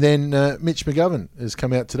then Mitch McGovern has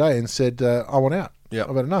come out today and said, I want out. Yep.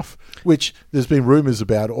 I've had enough. Which there's been rumours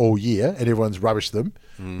about all year, and everyone's rubbished them.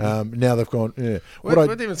 Now they've gone, yeah.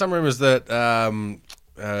 Weren't even some rumours that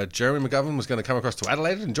Jeremy McGovern was going to come across to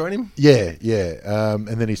Adelaide and join him? Yeah. And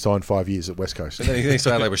then he signed 5 years at West Coast. And then he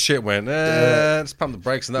saw Adelaide was shit, went, let's pump the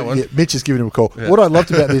brakes on that one. Yeah, Mitch has given him a call. What I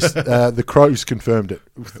loved about this, the Crows confirmed it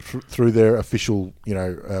through their official,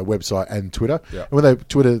 website and Twitter. Yeah. And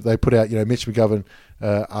when they put out, Mitch McGovern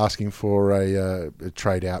asking for a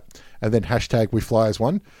trade out, and then hashtag we fly as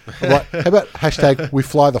one. I'm like, how about hashtag we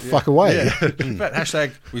fly the fuck away? Yeah. But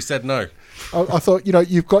hashtag we said no. I thought,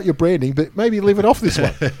 you've got your branding, but maybe leave it off this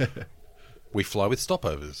one. We fly with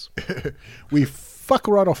stopovers. We fuck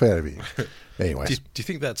right off out of here. Anyway. Do you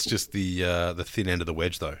think that's just the thin end of the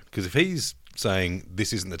wedge, though? Because if he's saying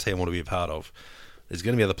this isn't the team I want to be a part of, there's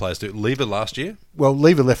going to be other players do. Lever last year, Well,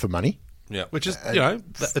 Lever left for money. Yeah. which is, it's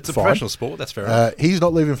a fine. professional sport. That's fair enough. He's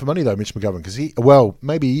not leaving for money, though, Mitch McGovern, because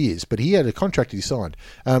maybe he is, but he had a contract he signed.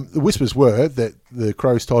 The whispers were that the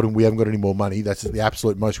Crows told him, we haven't got any more money. That's the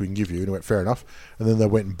absolute most we can give you. And he went, fair enough. And then they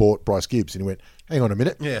went and bought Bryce Gibbs, and he went, hang on a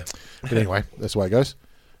minute. Yeah. But anyway, that's the way it goes.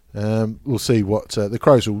 We'll see what... the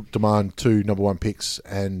Crows will demand 2 number 1 picks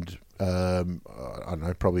and, I don't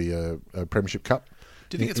know, probably a Premiership Cup.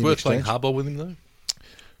 Do you think it's in worth playing exchange. hardball with him, though?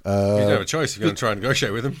 You don't have a choice if you're going to try and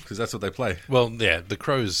negotiate with them, because that's what they play. Well, yeah, the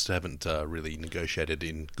Crows haven't really negotiated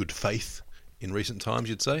in good faith in recent times,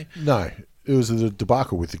 you'd say. No, it was a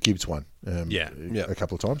debacle with the Gibbs one. Yeah. A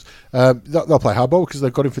couple of times. They'll play hardball because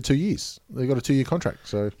they've got him for 2 years. They've got a 2-year contract.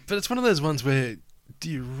 So, But it's one of those ones where, do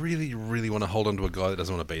you really, really want to hold on to a guy that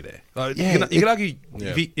doesn't want to be there? Yeah, you can argue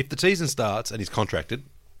Yeah. if the season starts and he's contracted,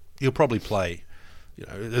 he'll probably play,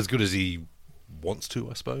 as good as he wants to,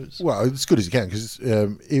 I suppose. well, as good as he can because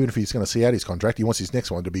even if he's going to see out his contract, he wants his next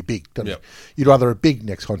one to be big, doesn't Yep. he? You'd rather a big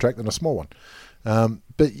next contract than a small one.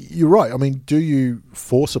 But you're right. I mean, do you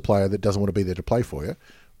force a player that doesn't want to be there to play for you?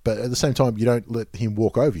 But at the same time, you don't let him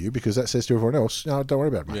walk over you because that says to everyone else, no, don't worry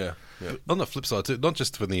about it, mate. Yeah. On the flip side, too, not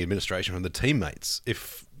just from the administration, from the teammates,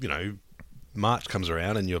 if, March comes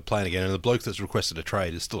around and you're playing again and the bloke that's requested a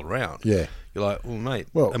trade is still around, Yeah. you're like, well, mate,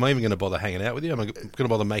 Well- am I even going to bother hanging out with you? Am I going to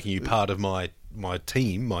bother making you part of my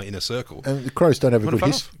team, my inner circle? And the Crows don't have a Wanna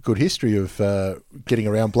good, fuck off? good history of getting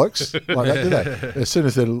around blokes like that, do they? As soon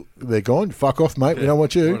as they're gone, fuck off, mate. We don't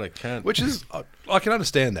want you. What I can. Which is, I can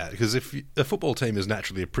understand that, because if a football team is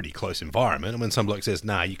naturally a pretty close environment, and when some bloke says,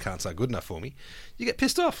 nah, you can't start good enough for me, you get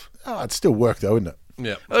pissed off. Oh, it's still work, though, isn't it?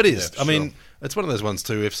 Yeah. Oh, it is. Yeah, I mean, it's one of those ones,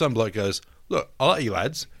 too. If some bloke goes, look, I like you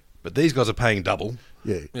lads, but these guys are paying double,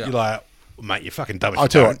 Yeah. you're like, well, mate, you're fucking dumb if I you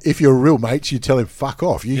tell you don't. what, if you're real mates, you tell him, fuck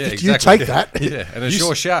off. You, Yeah, you exactly. take that. Yeah, and it's You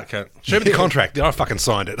your shout, cunt. Show me the contract. I fucking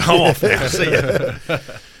signed it. I'm off now. See ya.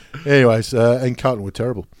 Anyways, and Carlton were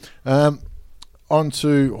terrible. On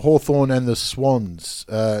to Hawthorn and the Swans.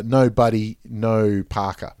 No Buddy, no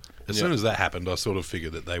Parker. As soon as that happened, I sort of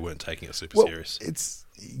figured that they weren't taking it super Well, serious.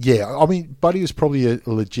 I mean, Buddy was probably a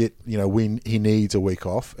legit, win. He needs a week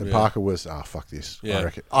off, and Parker was, fuck this. Yeah.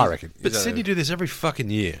 I reckon. But Sydney do this every fucking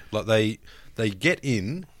year. Like they get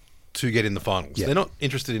in to get in the finals. Yeah. They're not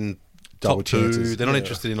interested in Double top two. chances. They're not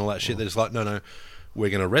interested in all that shit. They're just like, no, we're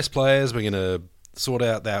going to rest players. We're going to sort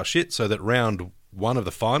out our shit so that round one of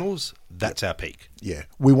the finals, that's our peak. Yeah,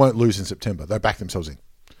 we won't lose in September. They back themselves in,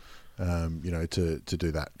 to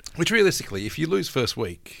do that. Which realistically, if you lose first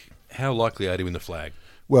week, how likely are you to win the flag?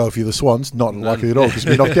 Well, if you're the Swans, not likely at all because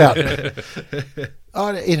you're knocked out.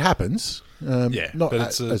 It happens. Not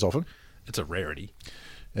but as often. It's a rarity.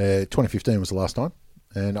 2015 was the last time,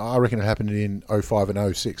 and I reckon it happened in 05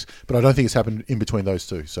 and 06. But I don't think it's happened in between those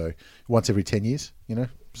two. So once every 10 years,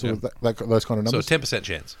 sort of those kind of numbers. So a 10%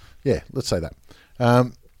 chance. Yeah, let's say that.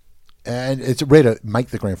 And it's rare to make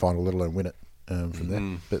the grand final, let alone win it from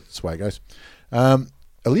there. But that's the way it goes.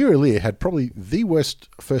 Alir had probably the worst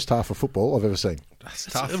first half of football I've ever seen. It's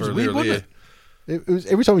tough It for was a weird, little wasn't year. It was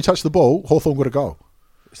every time we touched the ball, Hawthorn got a goal.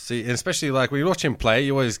 See, and especially like when you watch him play,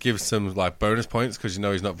 you always give some like bonus points because you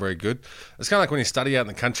know he's not very good. It's kind of like when you study out in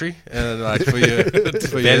the country and like for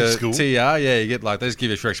your school. TR, you get like they just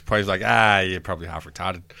give you extra points. Like you're probably half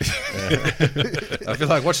retarded. I feel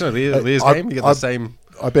like watching Lear's game, you get the same.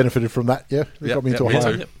 I benefited from that. Yeah, it Yep, got me into yep, a me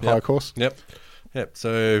higher, too. higher Yep. course. Yep.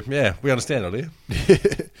 So we understand, Lear.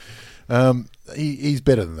 He's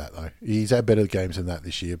better than that though. He's had better games than that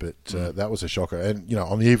this year, but that was a shocker. And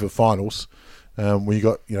on the eve of finals, when you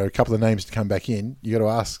got a couple of names to come back in, you got to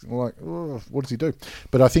ask what does he do?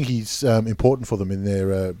 But I think he's important for them in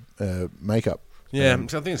their makeup. Yeah,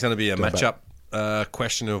 so I think it's going to be a going matchup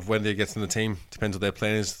question of when they get in the team. Depends what their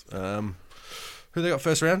plan is. Who they got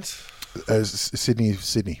first round?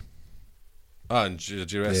 Sydney. Oh, and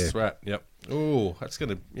GWS, right? Yep. Oh, that's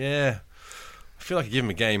going to I feel like you give him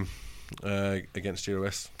a game against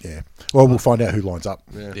GWS. Yeah. Well, we'll find out who lines up.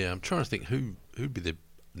 Yeah, I'm trying to think who'd be the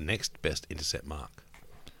next best intercept mark.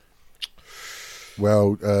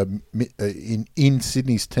 Well, in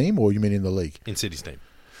Sydney's team, or you mean in the league? In Sydney's team.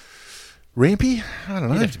 Rampy? I don't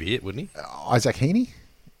know. He'd have to be it, wouldn't he? Isaac Heaney?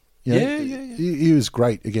 Yeah. He was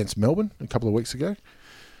great against Melbourne a couple of weeks ago,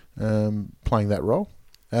 playing that role.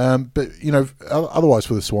 But, otherwise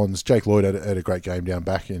for the Swans, Jake Lloyd had a great game down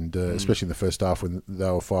back, and especially in the first half when they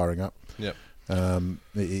were firing up. Yep.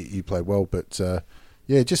 He played well, but,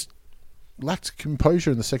 just lacked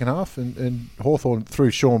composure in the second half, and Hawthorn,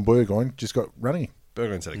 through Sean Burgoyne, just got running.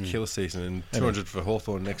 Burgoyne's had a killer season, and 200 for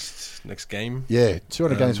Hawthorn next game. Yeah,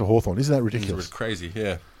 200 games for Hawthorn. Isn't that It's ridiculous? crazy,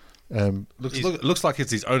 yeah. Looks Looks like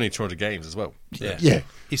it's his only 200 games as well. Yeah.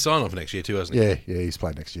 He's signed off next year too, hasn't he? Yeah, he's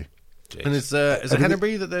playing next year. Jeez. And is it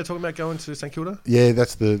Hanbury that they're talking about going to St Kilda? Yeah,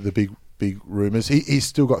 that's the big rumours. He's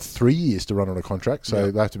still got 3 years to run on a contract, so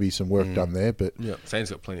there'll have to be some work done there. But Yeah.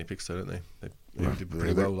 Saints got plenty of picks though, don't they? They did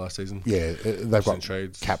pretty well last season. yeah, they've got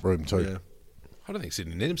Trades. cap room too. Yeah. I don't think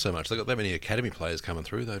Sydney need him so much. They've got that many academy players coming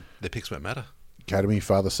through. Their picks won't matter. Academy,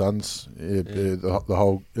 father, sons, the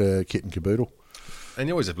whole kit and caboodle. And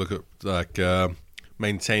you always have to look at like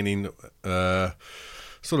maintaining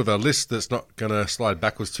sort of a list that's not going to slide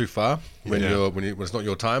backwards too far when it's not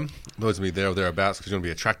your time. Those will be there or thereabouts because you're going to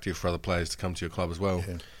be attractive for other players to come to your club as well.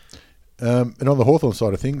 Yeah. And on the Hawthorn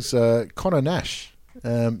side of things, Connor Nash,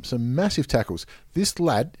 some massive tackles. This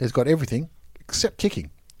lad has got everything except kicking.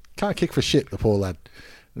 Can't kick for shit, the poor lad.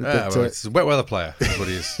 It's a wet weather player, is what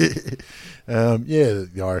he is.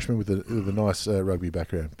 The Irishman with the nice rugby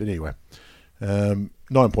background. But anyway, 9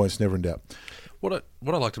 points, never in doubt. What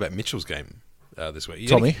I liked about Mitchell's game this week,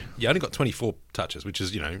 Tommy? he only got 24 touches, which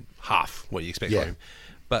is half what you expect from him.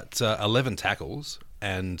 but 11 tackles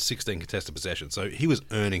and 16 contested possessions. So he was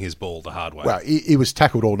earning his ball the hard way. Well, he was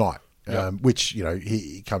tackled all night, which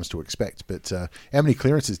he comes to expect. But how many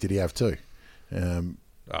clearances did he have too? 2.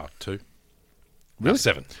 Really?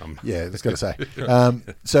 7. Yeah, I was going to say.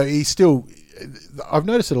 So he's still. I've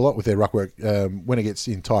noticed it a lot with their ruck work. When it gets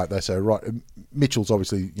in tight, they say right. Mitchell's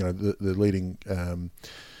obviously the leading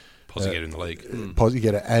posse getter in the league. Posse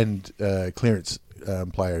getter and clearance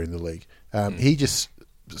player in the league. He just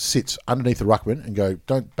sits underneath the ruckman and go,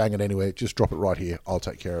 don't bang it anywhere, just drop it right here. I'll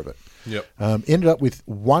take care of it. Yep. Ended up with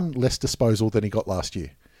one less disposal than he got last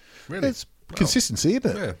year. Really? It's consistency,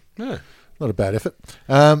 isn't it? Yeah. Not a bad effort.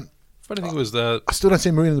 Funny thing was I still don't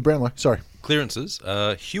see Marine in the Brownlow. Sorry. clearances.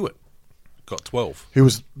 Hewitt got 12. Who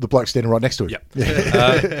was the bloke standing right next to him.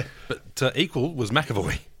 Yep. But equal was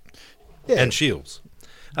McAvoy Yeah. and Shields.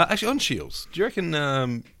 Actually, on Shields, do you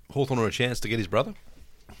reckon Hawthorn are a chance to get his brother?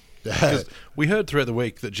 Because we heard throughout the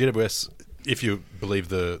week that GWS, if you believe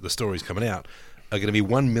the stories coming out, are going to be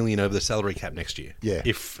 $1 million over the salary cap next year. Yeah.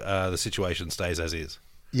 If the situation stays as is.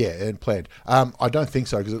 Yeah, and planned. I don't think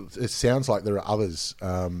so because it sounds like there are others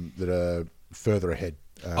that are further ahead.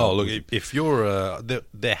 Look, if you're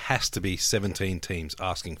there has to be 17 teams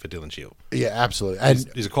asking for Dylan Shield. Yeah, absolutely. And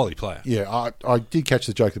He's a quality player. yeah, I did catch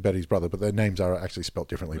the joke about his brother, but their names are actually spelt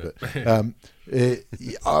differently. But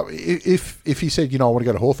if he said, I want to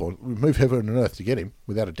go to Hawthorn, we'd move heaven and earth to get him,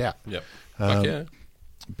 without a doubt. Yep. Yeah.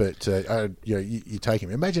 But you take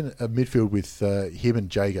him. Imagine a midfield with him and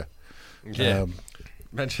Jager. Yeah.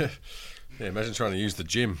 Imagine trying to use the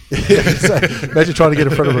gym. So, imagine trying to get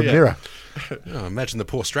in front of a mirror. Oh, imagine the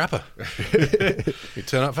poor strapper. You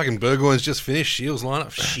turn up, fucking Burgoyne's just finished, Shields line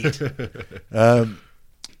up, shit.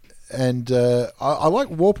 And I like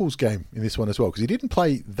Warple's game in this one as well because he didn't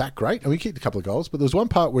play that great. I mean, he kicked a couple of goals, but there was one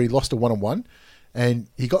part where he lost a one-on-one and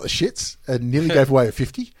he got the shits and nearly gave away a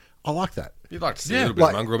 50. I like that. You'd like to see a little bit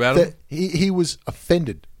of mongrel about him. He was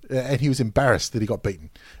offended and he was embarrassed that he got beaten.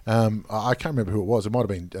 I can't remember who it was. It might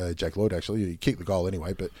have been Jake Lloyd, actually. He kicked the goal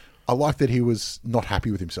anyway, but I like that he was not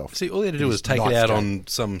happy with himself. See, all he had to do was take it out on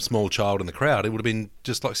some small child in the crowd. It would have been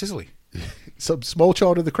just like Sicily. Some small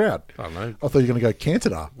child in the crowd. I don't know. I thought you were going to go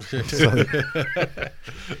Cantona.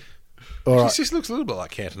 All He right. just looks a little bit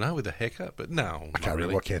like Cantona with a haircut, but no, I can't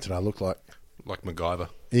remember what Cantona looked like. Like MacGyver.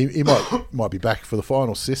 He might be back for the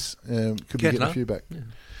final, Sis. Could be getting a Cantona? few back. Yeah.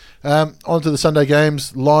 On to the Sunday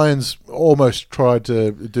games. Lions almost tried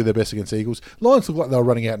to do their best against Eagles. Lions looked like they were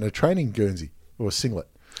running out in a training Guernsey or a singlet.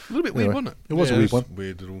 A little bit weird, wasn't it? It was a weird one.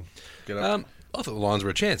 Weird little get up. I thought the Lions were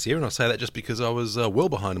a chance here, and I say that just because I was well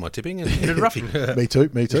behind in my tipping and hit a roughie. Me too.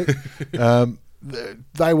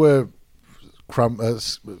 They were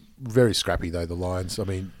very scrappy, though, the Lions. I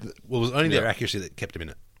mean... Well, it was only their accuracy that kept him in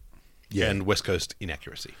it. Yeah. And West Coast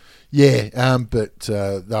inaccuracy. Yeah, but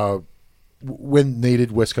they were, when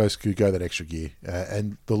needed, West Coast could go that extra gear.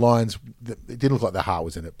 And the Lions, it didn't look like their heart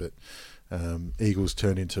was in it, but Eagles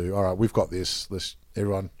turned into, all right, we've got this. Let's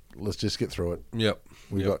just get through it. Yep.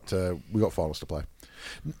 We got finals to play.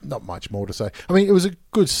 Not much more to say. I mean, it was a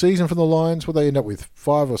good season from the Lions. Will they end up with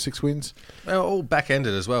 5 or 6 wins? They're all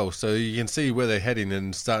back-ended as well, so you can see where they're heading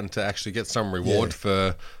and starting to actually get some reward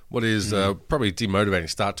for what is probably a demotivating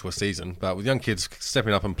start to a season. But with young kids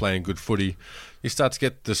stepping up and playing good footy, you start to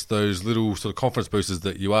get those little sort of confidence boosters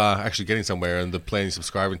that you are actually getting somewhere, and the plan you're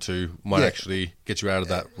subscribing to might actually get you out of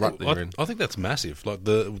that rut that you're in. I think that's massive. Like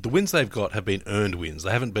the wins they've got have been earned wins.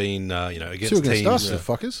 They haven't been against 2 against teams. us, the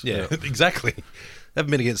fuckers. Yeah, exactly. They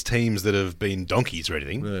haven't been against teams that have been donkeys or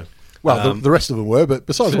anything. Yeah. Well, the rest of them were, but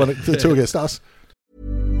besides the 2 against us.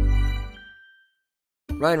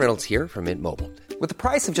 Ryan Reynolds here from Mint Mobile. With the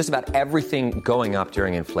price of just about everything going up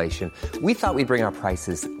during inflation, we thought we'd bring our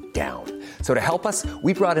prices down. So to help us,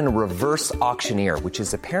 we brought in a reverse auctioneer, which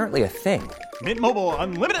is apparently a thing. Mint Mobile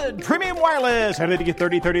Unlimited Premium Wireless. How to get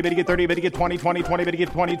 30, 30, bit to get 30, bit to get 20, 20, 20, bit to get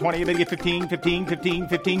 20, 20, bit to get 15, 15, 15,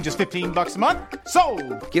 15, just $15 a month?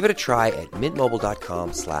 Sold! Give it a try at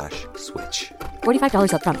mintmobile.com/switch.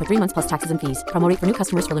 $45 up front for 3 months plus taxes and fees. Promo rate for new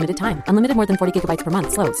customers for limited time. Unlimited more than 40 gigabytes per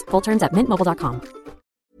month. Slows full terms at mintmobile.com.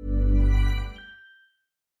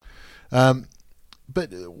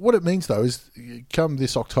 But what it means, though, is come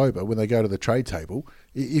this October, when they go to the trade table,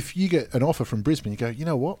 if you get an offer from Brisbane, you go, you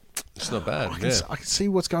know what? It's not bad. I can see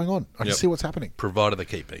what's going on. I can see what's happening. Provided they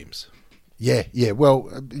keep Beams. Yeah. Well,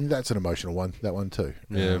 that's an emotional one, that one too,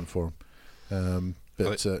 for him.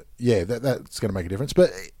 That's going to make a difference.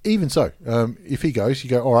 But even so, if he goes, you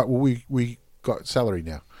go, all right, well, we got salary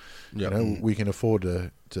now. Yep. We can afford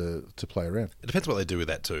to play around. It depends what they do with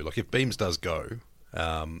that too. Like if Beams does go,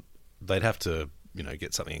 they'd have to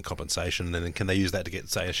get something in compensation, and then can they use that to get,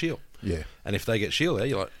 say, a Shield? Yeah. And if they get Shield there,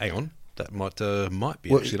 you're like, hang on, that might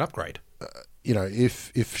be actually an upgrade.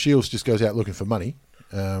 If Shields just goes out looking for money,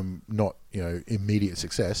 not immediate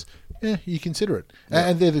success, you consider it. Yeah.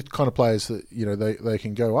 And they're the kind of players that they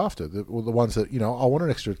can go after. The ones that I want an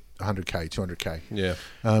extra 100k, 200k.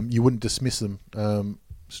 Yeah. You wouldn't dismiss them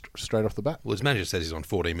straight off the bat. Well, his manager says he's on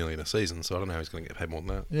 14 million a season, so I don't know how he's going to get paid more than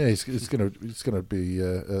that. Yeah, it's going to be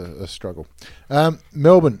a struggle.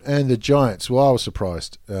 Melbourne and the Giants. Well, I was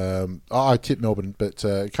surprised. I tipped Melbourne, but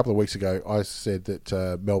a couple of weeks ago I said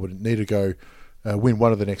that Melbourne needed to go win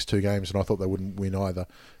one of the next 2 games, and I thought they wouldn't win either.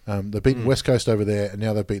 They've beaten West Coast over there, and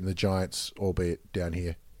now they've beaten the Giants, albeit down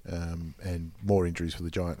here, and more injuries for the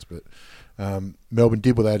Giants. But Melbourne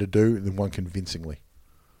did what they had to do, and then won convincingly.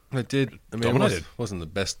 It did. I mean, it wasn't the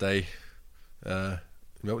best day.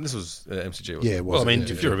 Melbourne. This was MCG, wasn't it? Yeah, it was. Well, I mean,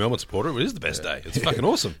 if you're a Melbourne supporter, it is the best day. It's fucking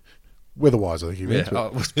awesome. Weather-wise, I think you meant Yeah,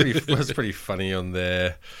 it was pretty funny on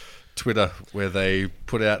their Twitter where they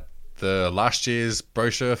put out the last year's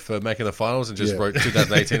brochure for making the finals and just wrote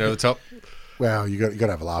 2018 over the top. Well, you got to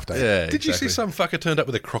have a laugh, Dave. Yeah, Did you see some fucker turned up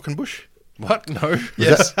with a Crockenbush? What? No.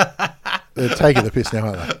 Yes. They're taking the piss now,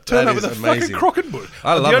 aren't they? Turned up is with a amazing. fucking Crockenbush.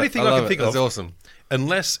 I love the only it. thing I can think That's of, awesome.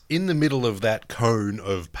 unless in the middle of that cone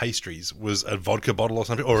of pastries was a vodka bottle or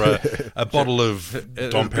something, or a bottle of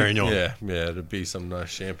Dom Perignon. Yeah, it'd be some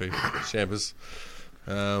nice champers.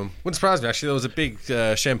 Wouldn't surprise me, actually. There was a big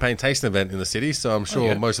champagne tasting event in the city, so I'm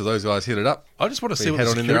sure most of those guys hit it up. I just want to see We what head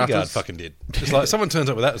the on in there security guard afterwards. fucking did. Just like someone turns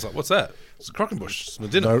up with that, it's like, what's that? It's a Crockenbush. It's my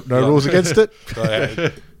dinner. No rules against it.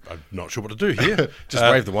 I'm not sure what to do here. Just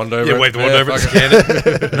wave the wand over Yeah, it. wave the wand over and fuck scan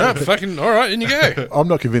it. No, fucking, all right, in you go. I'm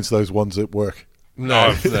not convinced those ones at work.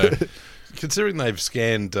 No. Considering they've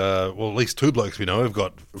scanned, at least 2 blokes we know have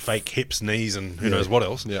got fake hips, knees, and who knows what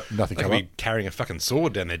else. Yeah. Nothing They come could be up. carrying a fucking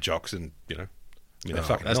sword down their jocks and, they're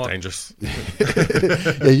fucking That's not. dangerous.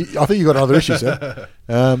 I think you've got other issues there.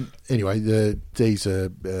 Anyway, the D's are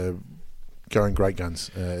going great guns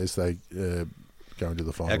as they go into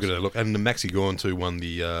the finals. How good do they look? And the Maxi Gorn too won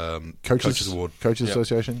the Coaches Award. Coaches Yep.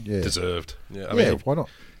 Association, yeah. Deserved. Yeah, I mean, why not?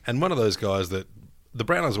 And one of those guys that the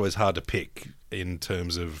Brownlows are always hard to pick in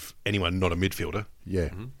terms of anyone not a midfielder Yeah.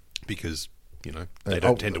 because, they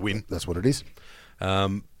don't tend to win. That's what it is.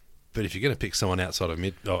 But if you're going to pick someone outside of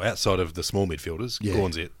the small midfielders, Yeah.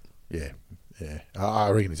 Gorn's it. Yeah. I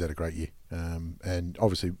reckon he's had a great year. And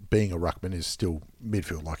obviously, being a ruckman is still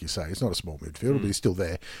midfield, like you say. It's not a small midfielder, but he's still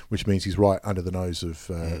there, which means he's right under the nose of,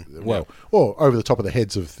 or over the top of the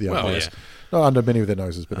heads of the umpires. yeah. Not under many of their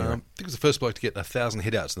noses, but I anyway. think it was the first bloke to get 1,000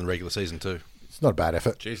 hitouts in the regular season too. It's not a bad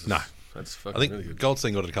effort. Jesus. No. That's I fucking think really good.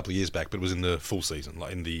 Goldstein got it a couple of years back, but it was in the full season,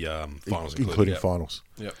 like in the finals, Including Yep. finals.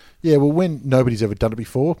 Yep. Yeah, well, when nobody's ever done it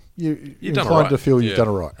before, you're done it inclined right. to feel you've Yeah. done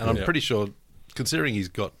it right. And I'm Yeah. pretty sure, considering he's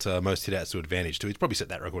got most hitouts to advantage too, he's probably set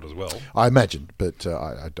that record as well. I imagine, but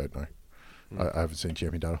I don't know. I haven't seen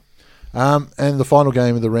champion data. And the final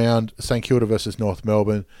game of the round, St Kilda versus North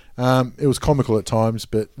Melbourne. It was comical at times,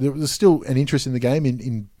 but there was still an interest in the game.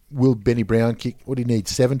 In will Benny Brown kick? What do you need?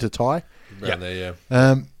 7 to tie. Around there,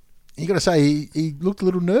 yeah. You got to say he looked a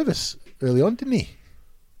little nervous early on, didn't he?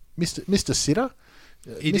 Missed a sitter.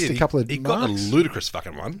 He missed did. a couple of He got a marks. ludicrous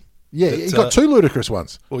fucking one. Yeah, But, he got 2 ludicrous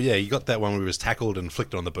ones. Well, yeah, he got that one where he was tackled and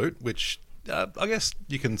flicked on the boot, which I guess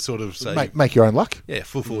you can sort of say, Make your own luck. yeah,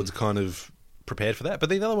 full forwards are kind of prepared for that. But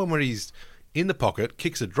the other one where he's in the pocket,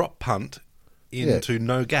 kicks a drop punt into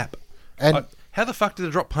no gap. And- How the fuck did a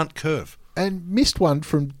drop punt curve? And missed one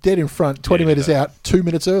from dead in front, 20 Yeah, metres yeah. out, 2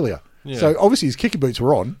 minutes earlier. Yeah. So obviously his kicking boots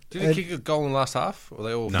were on. Did he kick a goal in the last half? Or were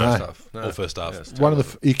they all No. first half? All first half. it's One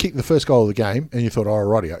of you kicked the first goal of the game, and you thought, "Oh,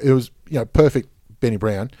 righty." It was perfect. Benny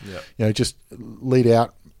Brown, just lead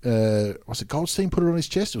out. Was it Goldstein put it on his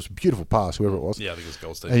chest? It was a beautiful pass, whoever it was. Yeah, I think it was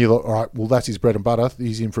Goldstein. And you thought, all right, well, that's his bread and butter.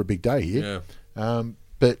 He's in for a big day here.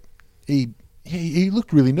 But he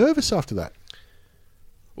looked really nervous after that.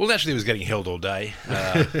 Well, naturally, he was getting held all day.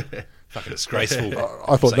 Fucking disgraceful.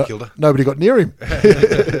 I thought St Kilda. nobody got near him.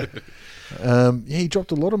 He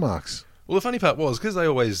dropped a lot of marks. Well, the funny part was, because they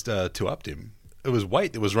always two-upped him, it was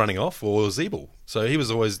Waite that was running off or Zeeble. So he was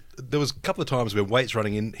always... There was a couple of times where Waite's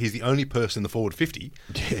running in, he's the only person in the forward 50,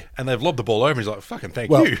 and they've lobbed the ball over, and he's like, fucking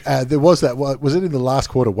thank you. There was that. Was it in the last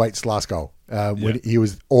quarter, Waite's last goal, when he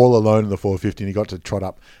was all alone in the 450 and he got to trot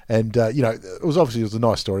up? And, it was a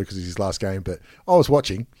nice story because it's his last game, but I was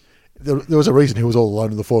watching... There was a reason he was all alone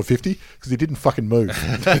in the 450 because he didn't fucking move.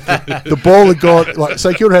 The ball had gone, like,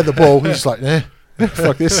 St Kilda had the ball, he's just like,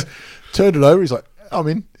 fuck this. Turned it over, he's like, I'm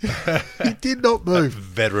in. He did not move.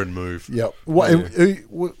 Veteran move. Yeah. What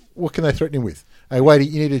what can they threaten him with? Hey, wait,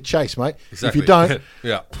 you need to chase, mate. Exactly. If you don't,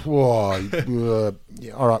 Yeah.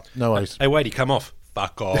 yeah, all right, no worries. Hey, Wadey, come off.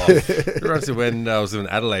 Fuck off. It reminds me when I was in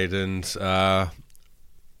Adelaide and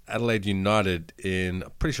Adelaide United in,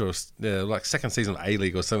 I'm pretty sure, it was, like second season of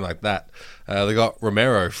A-League or something like that. They got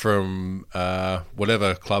Romero from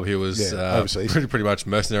whatever club he was overseas. pretty much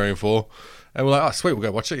mercenary for. And we're like, oh, sweet, we'll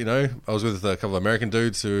go watch it, I was with a couple of American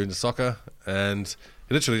dudes who are into soccer, and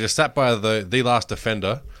he literally just sat by the last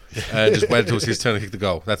defender and just waited until it was his turn to kick the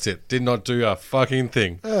goal. That's it. Did not do a fucking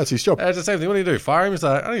thing. Oh, that's his job. It's the same thing. What do you do? Fire him? He's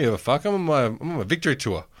like, I don't give a fuck. I'm on my victory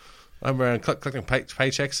tour. I'm around collecting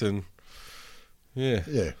paychecks and yeah.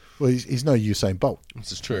 Yeah. Well, he's no Usain Bolt.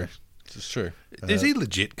 This is true. Is he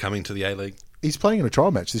legit coming to the A-League? He's playing in a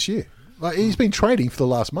trial match this year. Like, he's been training for the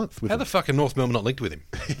last month with How them. the fuck are North Melbourne not linked with him?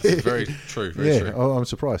 Very true. Very true. I'm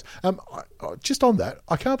surprised. Just on that,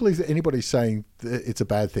 I can't believe that anybody's saying that it's a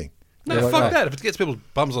bad thing. No, They're like, fuck that. If it gets people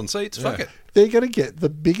bums on seats, fuck it. They're going to get the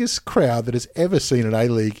biggest crowd that has ever seen an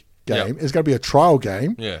A-League game. Yeah. It's going to be a trial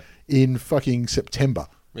game Yeah. in fucking September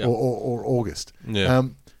Yeah. or August. Yeah.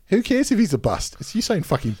 Who cares if he's a bust? It's Usain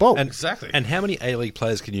fucking Bolt. Exactly. And how many A-League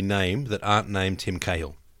players can you name that aren't named Tim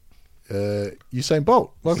Cahill? Usain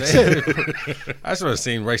Bolt, like I said. I just want to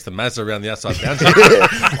see him race the Mazda around the outside boundary.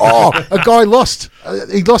 A guy lost.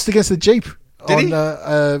 He lost against the Jeep. Did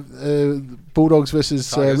he? Bulldogs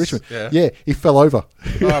versus Tigers, Richmond. yeah. He fell over.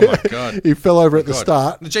 Oh, my God. He fell over at the God.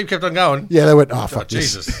 start. The Jeep kept on going. Yeah, they went, fuck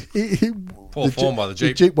this. Jesus. Poor Poor form by the Jeep.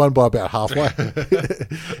 The Jeep won by about halfway.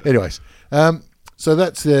 Anyways, so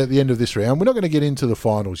that's the end of this round. We're not going to get into the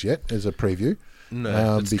finals yet as a preview.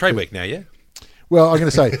 No. It's trade week now, yeah? Well, I'm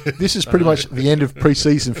going to say, this is pretty much the end of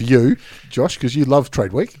pre-season for you, Josh, because you love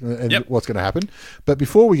trade week and what's going to happen. But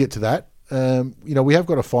before we get to that, we have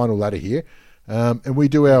got a final ladder here, and we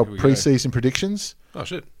do our pre-season predictions. Oh,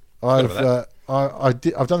 shit. I've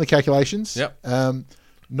done the calculations. Yep.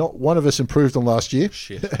 Not one of us improved on last year.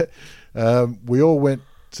 Shit. We all went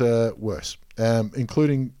worse,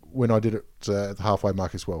 including when I did it at the halfway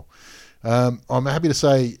mark as well. I'm happy to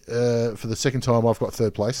say for the second time I've got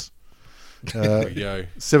third place. There we go.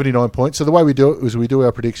 79 points. So the way we do it is we do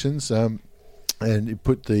our predictions and you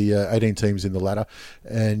put the 18 teams in the ladder,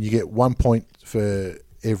 and you get 1 point for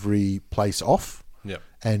every place off. Yep.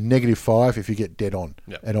 And -5 if you get dead on.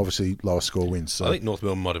 Yep. And obviously lowest score wins. So I think North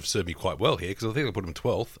Melbourne might have served me quite well here because I think I put him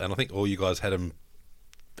 12th, and I think all you guys had him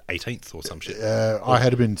 18th or some shit. I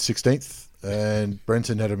had him in 16th, and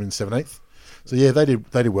Brenton had him in 17th. So yeah, they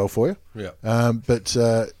did well for you. Yeah.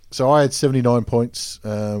 So I had 79 points,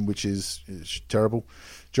 which is terrible.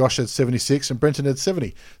 Josh had 76, and Brenton had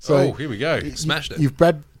 70. So here we go. Smashed it. You've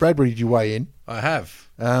Bradbury'd your way in. I have.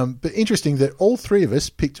 But interesting that all three of us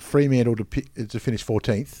picked Fremantle to finish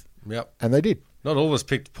 14th. Yep. And they did. Not all of us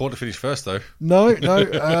picked Port to finish first, though. No.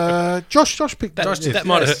 Josh picked That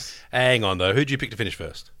might have. Hang on though. Who'd you pick to finish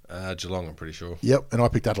first? Geelong, I'm pretty sure. Yep, and I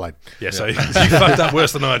picked Adelaide. Yeah, so you fucked up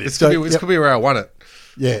worse than I did. This could be where I won it.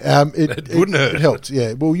 Yeah, It wouldn't hurt. It helped.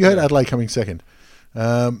 Yeah, well, you had Adelaide coming second.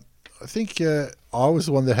 I think I was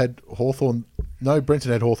the one that had Hawthorn. No,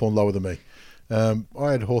 Brenton had Hawthorn lower than me.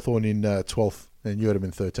 I had Hawthorn in 12th, and you had him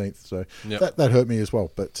in 13th. So that hurt me as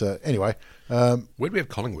well. But anyway, where do we have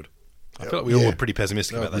Collingwood? I feel like we all were pretty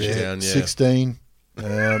pessimistic about that. yeah. 16.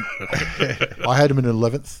 I had him in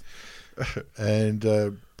 11th,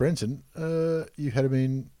 and Brenton, you had him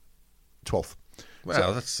in 12th.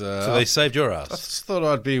 Wow, that's... So they saved your ass. I just thought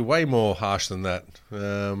I'd be way more harsh than that,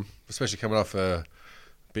 especially coming off a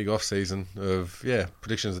big off-season of,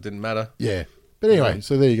 predictions that didn't matter. Yeah. But anyway,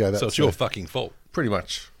 so there you go. So it's your fucking fault. Pretty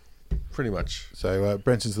much. So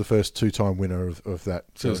Brenton's the first two-time winner of that.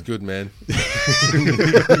 Feels good, man.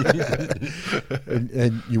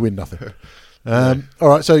 and you win nothing. All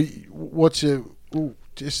right, so what's your...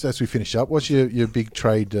 Just as we finish up, what's your big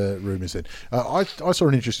trade rumours then? I saw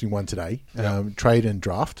an interesting one today, trade and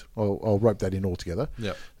draft. I'll rope that in all together.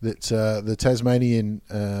 Yep. That's the Tasmanian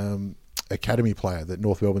academy player that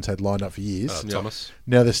North Melbourne's had lined up for years. Thomas.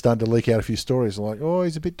 Now they're starting to leak out a few stories like, oh,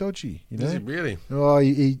 he's a bit dodgy. You know? Is he really? Oh,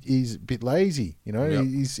 he's a bit lazy. You know,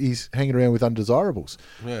 he's hanging around with undesirables.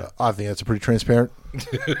 Yeah. I think that's a pretty transparent.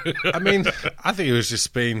 I mean, I think it was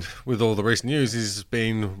just been, with all the recent news, he's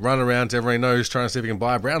been run around to everybody knows trying to see if he can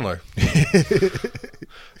buy a Brownlow.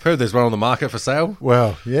 Heard there's one on the market for sale.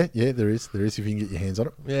 Well, yeah, there is. If you can get your hands on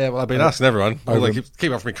it. Yeah, well, I've been asking everyone. Well, they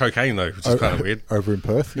keep offering me cocaine, though, which is kind of weird. Over in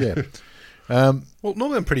Perth, yeah. Well,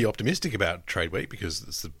 normally I'm pretty optimistic about trade week because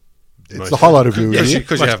it's the highlight of your year.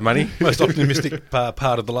 Because you have money. Most optimistic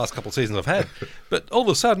part of the last couple of seasons I've had. But all of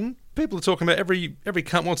a sudden, people are talking about every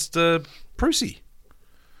cunt wants Prusy.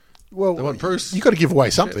 Well, They want Bruce. you got to give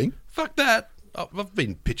away something. Fuck that. I've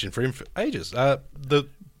been pitching for him for ages.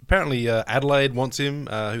 Apparently Adelaide wants him.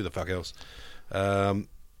 Who the fuck else? I've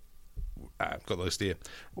got the list here.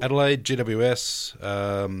 Adelaide,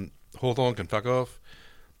 GWS, Hawthorn can fuck off.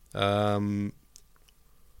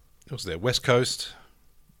 What's there? West Coast.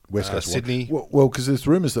 Sydney. Well, because there's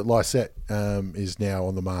rumours that Lysette is now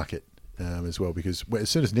on the market as well. Because as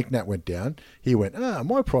soon as Nick Nat went down, he went,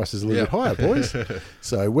 my price is a little bit higher, boys.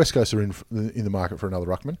 So West Coast are in the market for another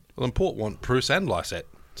ruckman. Well, and Port want Bruce and Lysette.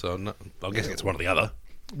 So I'm guessing it's one or the other.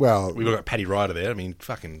 Well, we've got Paddy Ryder there. I mean,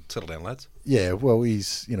 fucking settle down, lads. Yeah, well,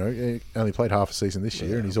 he's he only played half a season this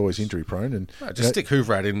year, and he's always injury prone. And just stick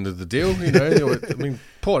Hoover out into the deal. I mean,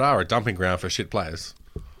 Port are a dumping ground for shit players.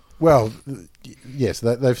 Well, yes,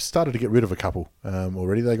 they've started to get rid of a couple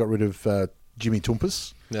already. They got rid of Jimmy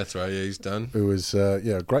Tumpus. That's right. Yeah, he's done. Who was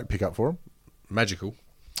a great pickup for him. Magical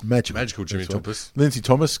Jimmy Tumpus. Lindsay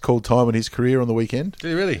Thomas called time in his career on the weekend. Did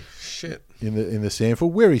he really? Shit. In the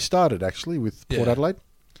Sandford, where he started actually with Port Adelaide.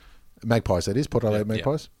 Magpies, that is, Port Adelaide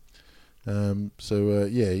Magpies. He's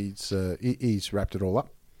wrapped it all up.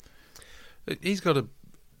 He's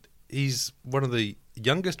one of the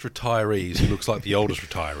youngest retirees who looks like the oldest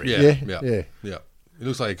retiree. Yeah. He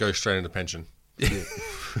looks like he goes straight into pension. Yeah.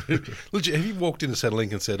 Legit, if you walked into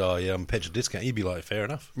Centrelink and said, I'm pension discount, you'd be like, fair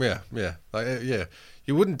enough. Yeah.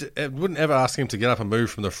 You wouldn't ever ask him to get up and move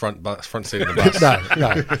from the front seat of the bus.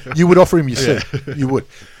 No. You would offer him your seat. You would.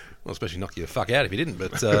 Well, especially knock you the fuck out if you didn't.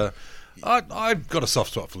 But I've got a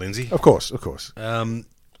soft spot for Lindsay. Of course. I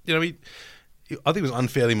think he was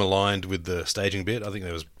unfairly maligned with the staging bit. I think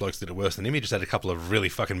there was blokes that did it worse than him. He just had a couple of really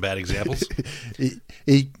fucking bad examples. I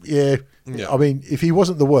mean, if he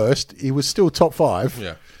wasn't the worst, he was still top 5.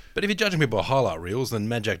 Yeah. But if you're judging people by highlight reels, then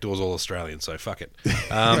Mad Jack Door's all Australian, so fuck it.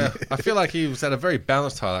 I feel like he was at a very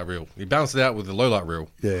balanced highlight reel. He balanced it out with the low light reel.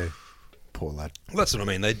 Yeah. Poor lad. Well, that's what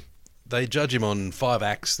I mean. They judge him on 5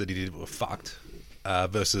 acts that he did were fucked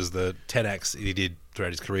versus the 10 acts he did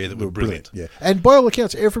throughout his career that were brilliant. Yeah, and by all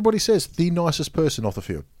accounts, everybody says the nicest person off the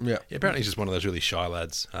field. Yeah, apparently he's just one of those really shy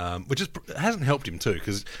lads, which hasn't helped him too,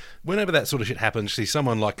 because whenever that sort of shit happens, you see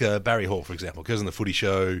someone like Barry Hall, for example, goes on the footy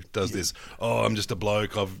show, does this, I'm just a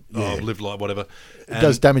bloke, I've lived like whatever. It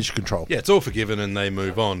does damage control. Yeah, it's all forgiven and they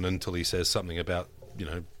move on until he says something about,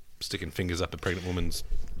 sticking fingers up a pregnant woman's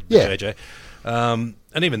JJ.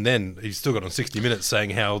 And even then, he's still got on 60 Minutes saying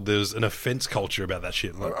how there's an offence culture about that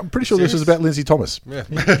shit. Like, I'm pretty sure this is about Lindsay Thomas. Yeah.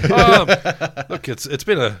 Look, it's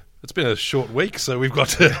been a short week, so we've got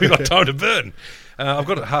time to burn. I've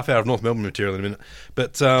got a half hour of North Melbourne material in a minute,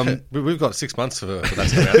 but we've got 6 months for that to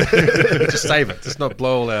come out. Just save it. Just not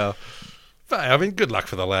blow all our. I mean, good luck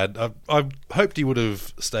for the lad. I hoped he would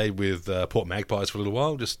have stayed with Port Magpies for a little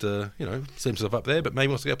while, just set himself up there. But maybe he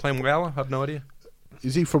wants to go play in Wowler. I have no idea.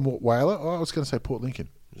 Is he from Whaler? Oh, I was going to say Port Lincoln.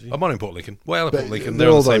 I'm on in Port Lincoln. Whaler, Port Lincoln. They're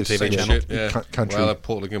on the same TV channel. Shit, yeah. Country. Whaler,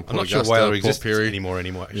 Port Lincoln, I'm Port not sure Augusta, Whaler exists Port Pirie, anymore.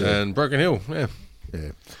 Actually. And Broken Hill. Yeah.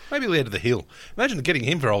 Maybe the head of the hill. Imagine getting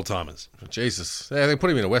him for old timers. Jesus. Yeah, they put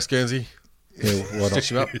him in a West Guernsey. Yeah, why not?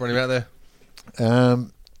 Stitch him up, run him out there.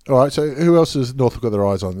 All right, so who else has Norfolk got their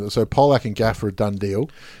eyes on? So Pollack and Gaff are a done deal.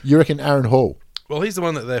 You reckon Aaron Hall? Well, he's the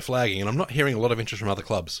one that they're flagging, and I'm not hearing a lot of interest from other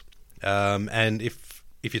clubs. And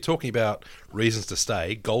if you're talking about reasons to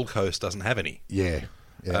stay, Gold Coast doesn't have any. Yeah.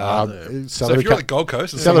 So if you're at the Gold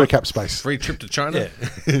Coast... Salary cap space. Free trip to China.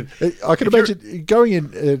 Yeah. I can imagine going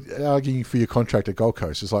in arguing for your contract at Gold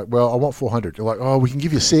Coast. It's like, well, I want 400. You're like, we can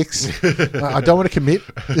give you 6. I don't want to commit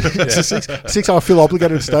to 6. 6, I feel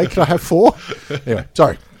obligated to stay. Can I have 4? Anyway,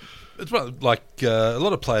 sorry. It's like a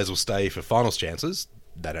lot of players will stay for finals chances.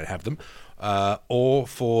 They don't have them. Or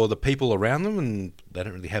for the people around them, and they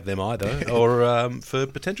don't really have them either. Or for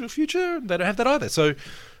potential future, they don't have that either. So,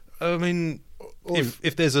 I mean...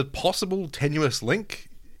 If there's a possible tenuous link,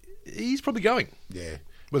 he's probably going. Yeah.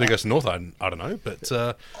 Whether he goes to North, I don't know. But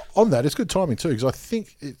on that, it's good timing too, because I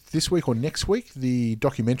think this week or next week, the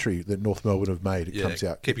documentary that North Melbourne have made comes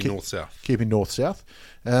out. Keeping North-South. Keeping North-South.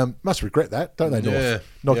 Must regret that, don't they, North? Yeah.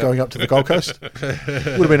 Not going up to the Gold Coast. Would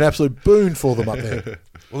have been an absolute boon for them up there.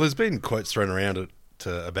 Well, there's been quotes thrown around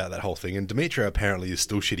about that whole thing, and Demetrio apparently is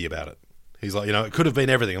still shitty about it. He's like, it could have been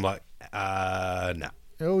everything. I'm like, no.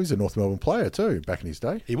 Oh, he's a North Melbourne player too, back in his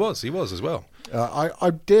day. He was as well.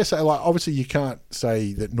 I dare say, obviously you can't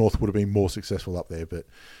say that North would have been more successful up there, but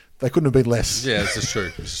they couldn't have been less. Yeah, this is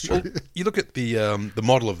true. Well, you look at the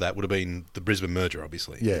model of that would have been the Brisbane merger,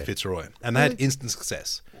 obviously, Fitzroy, and they had instant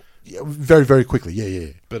success. Yeah, very, very quickly,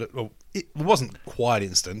 yeah. But it wasn't quite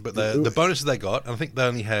instant, but the bonuses they got, I think they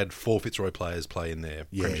only had 4 Fitzroy players play in their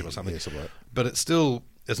premiership or something. Yeah, but it's still...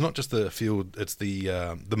 It's not just the field; it's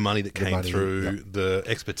the money that came through, the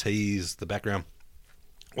expertise, the background,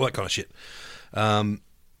 all that kind of shit.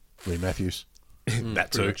 Lee Matthews.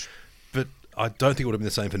 That too. But I don't think it would have been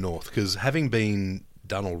the same for North, because having been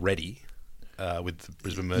done already with the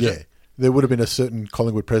Brisbane merger. Yeah. There would have been a certain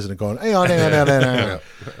Collingwood president going, hang on.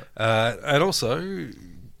 And also,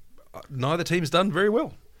 neither team's done very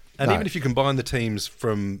well. And No. even if you combine the teams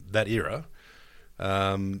from that era,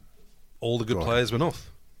 all the good players were North.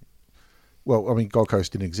 Well, I mean, Gold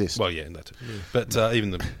Coast didn't exist. Well, yeah, that too. But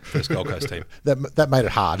even the first Gold Coast team. That made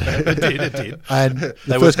it hard. It did. And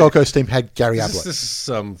the first Gold Coast team had Gary This Ablett. is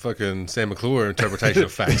some fucking Sam McClure interpretation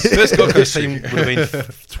of facts. First Gold Coast team would have been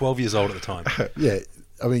 12 years old at the time. Yeah,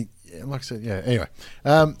 I mean, like I said, yeah. Anyway,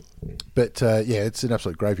 but it's an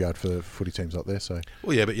absolute graveyard for footy teams up there. So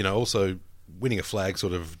Well, yeah, but also winning a flag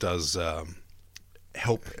sort of does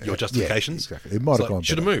help your justifications. Yeah, exactly. It might have gone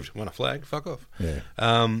should have better. moved. Won a flag. Fuck off. Yeah.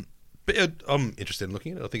 But I'm interested in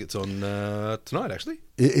looking at it. I think it's on tonight, actually.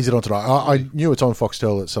 Is it on tonight? I knew it's on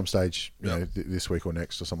Foxtel at some stage, this week or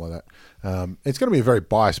next or something like that. It's going to be a very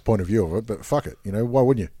biased point of view of it, but fuck it, why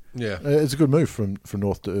wouldn't you? Yeah. It's a good move from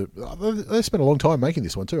North. They spent a long time making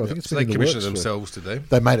this one too. I think it's So been they in the commissioned works themselves, did they?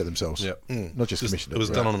 They made it themselves. Yeah. Not just commissioned It was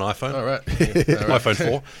it. done on an iPhone. All right. Yeah. All right.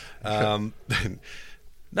 iPhone 4.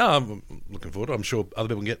 No, I'm looking forward. I'm sure other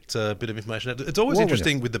people can get a bit of information. It's always Well,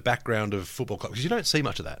 interesting with the background of football clubs, because you don't see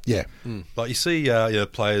much of that. Yeah. Like you see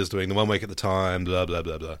players doing the 1 week at the time, blah, blah,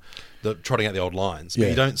 blah, blah, trotting out the old lines. But Yeah.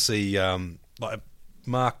 you don't see, like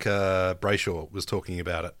Mark Brayshaw was talking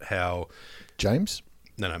about it, how... James?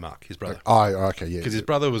 No, Mark, his brother. Oh, okay, yeah. Because his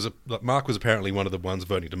brother Mark was apparently one of the ones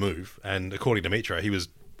voting to move, and according to Mitro, he was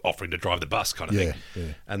offering to drive the bus kind of thing.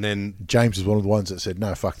 Yeah. And then... James was one of the ones that said,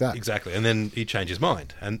 no, fuck that. Exactly. And then he changed his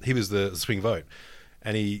mind, and he was the swing vote.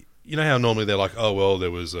 And he, you know how normally they're like, oh, well, there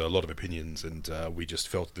was a lot of opinions, and we just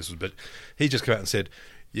felt this was... But he just came out and said,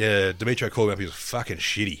 yeah, Dimitro called me up, he was fucking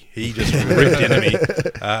shitty. He just ripped into me.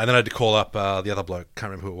 And then I had to call up the other bloke, can't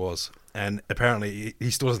remember who it was. And apparently he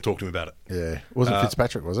still doesn't talk to him about it. Yeah. Wasn't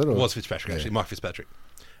Fitzpatrick, was it? Or? It was Fitzpatrick, actually. Mike Fitzpatrick.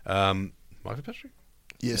 Mike Fitzpatrick?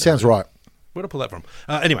 Yeah, sounds right. Where'd I pull that from?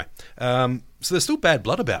 Anyway, so there's still bad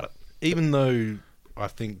blood about it, even though I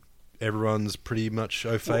think everyone's pretty much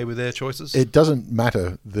au fait with their choices. It doesn't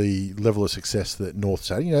matter the level of success that North's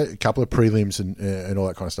had. A couple of prelims and all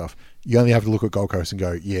that kind of stuff. You only have to look at Gold Coast and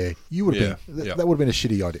go, yeah, you would have been. That would have been a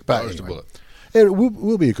shitty idea. But anyway, it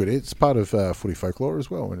will be a good. It's part of footy folklore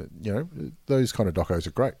as well, and those kind of docos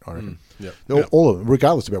are great. I reckon. All of them,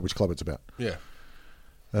 regardless about which club it's about. Yeah.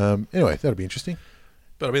 Anyway, that'll be interesting.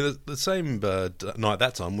 But I mean, the same night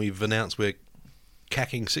that time, we've announced we're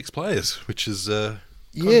cacking 6 players, which is kind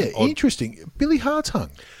of odd. Interesting. Billy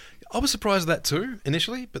Hartung. I was surprised at that too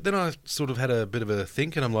initially, but then I sort of had a bit of a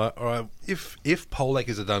think, and I'm like, all right, if Polak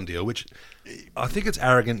is a done deal, which I think it's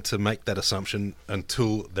arrogant to make that assumption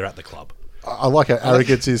until they're at the club. I like how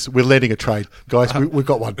arrogance is. We're landing a trade, guys. We've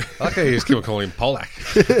got one. I like how you just keep calling him Polak.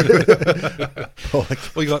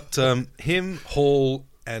 Polak. Well, you got him, Hall,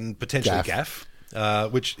 and potentially Gaff.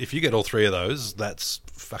 Gaff. Which, if you get all 3 of those, that's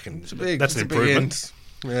fucking that's an It's a big improvement.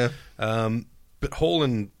 end. Yeah. But Hall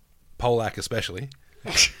and Polak especially. Do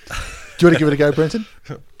you want to give it a go, Brenton?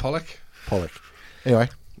 Polak? Pollock. Anyway.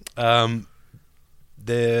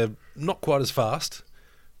 They're not quite as fast,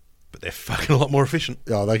 but they're fucking a lot more efficient.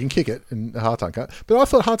 Oh, they can kick it, and Hartung can't. But I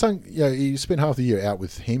thought Hartung, he spent half the year out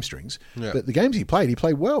with hamstrings. Yeah. But the games he played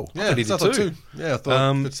well. Yeah, he did I thought too. Yeah, I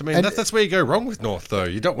thought. and- That's where you go wrong with North, though.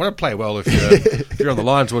 You don't want to play well if you're on the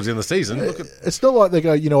line towards the end of the season. Look at, It's not like they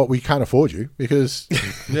go, you know what, we can't afford you, because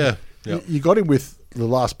yeah. you got him with the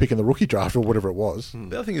last pick in the rookie draft or whatever it was.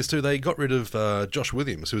 The other thing is, too, they got rid of Josh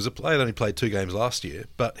Williams, who was a player that only played 2 games last year,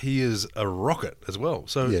 but he is a rocket as well.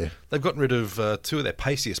 So Yeah. they've gotten rid of 2 of their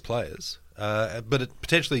paciest players, but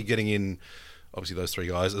potentially getting in, obviously, those 3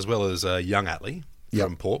 guys, as well as young Atley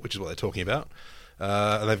from Port, which is what they're talking about.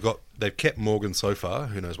 And they've kept Morgan so far.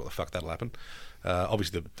 Who knows what the fuck that'll happen.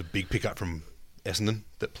 Obviously, the big pickup from Essendon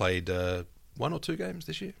that played 1 or 2 games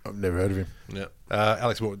this year. I've never heard of him. Yeah.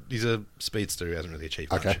 Alex Moore, he's a speedster who hasn't really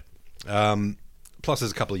achieved much. Okay. Plus,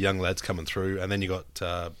 there's a couple of young lads coming through, and then you got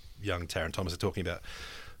young Taron Thomas they're talking about.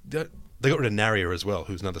 They got rid of Narrier as well,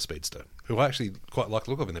 who's another speedster, who I actually quite like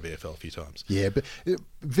the look of in the VFL a few times. Yeah, but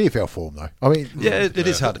VFL form, though. I mean, Yeah, it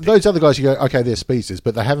is hard to pick. those other guys, you go, okay, they're speedsters,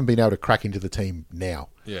 but they haven't been able to crack into the team now.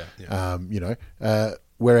 Yeah.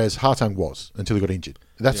 Whereas Hartung was until he got injured.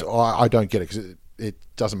 That's I don't get it, because it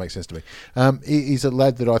doesn't make sense to me. He's a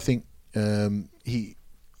lad that I think he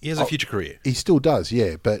has a future career. He still does,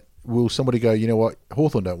 yeah. But will somebody go, you know what,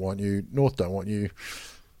 Hawthorn don't want you, North don't want you?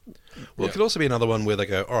 Well, it could also be another one where they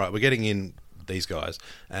go, all right, we're getting in these guys,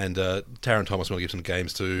 and Taron Thomas want to give some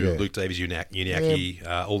games to Luke Davies, Uniacke,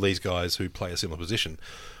 all these guys who play a similar position.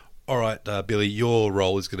 all right, Billy, your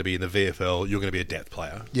role is going to be in the VFL. You're going to be a depth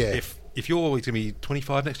player. Yeah. If you're going to be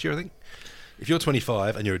 25 next year, I think. If you're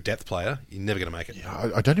 25 and you're a depth player, you're never going to make it.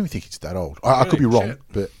 Yeah, I don't even think he's that old. I could be wrong, Shit.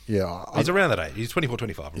 but yeah. He's around that age. He's 24,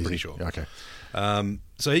 25, I'm pretty sure. Okay.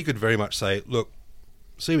 So he could very much say, look,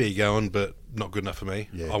 see where you're going, but not good enough for me.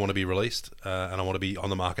 Yeah. I want to be released, and I want to be on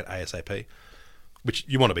the market ASAP, which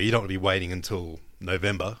you want to be. You don't want to be waiting until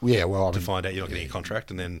November Yeah, well, I to mean, find out you're not getting a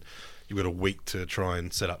contract, and then you've got a week to try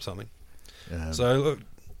and set up something. Um, So, look,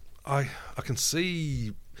 I can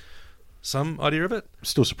see some idea of it.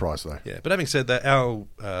 Still surprised though. Yeah, but having said that, our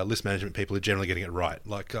list management people are generally getting it right.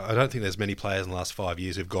 Like, I don't think there's many players in the last 5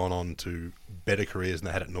 years who've gone on to better careers than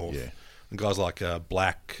they had at North. Yeah. And guys like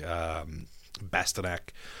Black, Bastanak,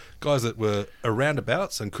 guys that were around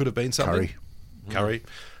abouts and could have been something. Curry.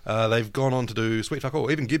 They've gone on to do sweet fuck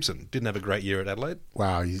all. Even Gibson didn't have a great year at Adelaide.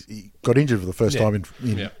 Wow, he got injured for the first time in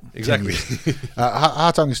 10 exactly. years.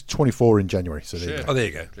 Hartung is 24 in January, so there you Shit. go. Oh, there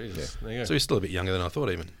you go. Jesus, there you go. So he's still a bit younger than I thought,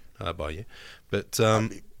 even by a year. But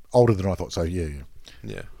Older than I thought, so yeah.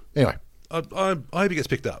 yeah. Anyway, I hope he gets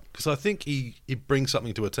picked up because I think he brings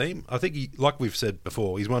something to a team. I think he, like we've said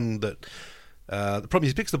before, he's one that the problem is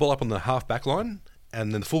he picks the ball up on the half back line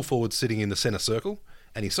and then the full forward's sitting in the centre circle,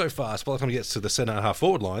 and he's so fast. By the time he gets to the centre half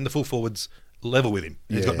forward line, the full forward's level with him.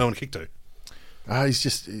 And He's got no one to kick to.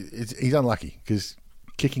 he's unlucky because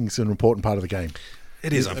kicking's an important part of the game.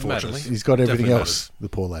 It is, It unfortunately. matters. He's got everything Definitely else, the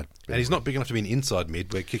poor lad. And he's not big enough to be an inside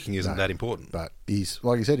mid where kicking isn't No. that important. But he's,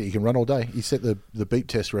 like you said, he can run all day. He set the beep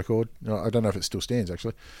test record. I don't know if it still stands,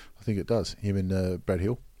 actually. I think it does. Him and Brad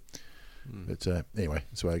Hill. But anyway,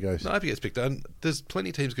 that's the way it goes. No, I hope he gets picked up. And there's plenty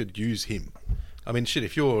of teams could use him. I mean, shit,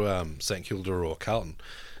 if you're St Kilda or Carlton,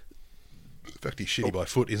 the fact he's shitty by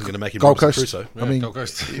foot isn't going to make him Gold Robinson Coast. Crusoe. I mean, Gold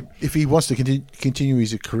Coast. if he wants to continue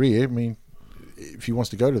his career, I mean, if he wants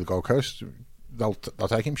to go to the Gold Coast, they'll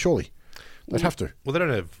take him, surely. They'd have to. Well, they don't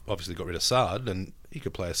have, obviously, got rid of Sard, and he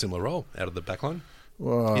could play a similar role out of the back line.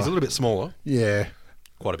 Well, He's a little bit smaller, yeah,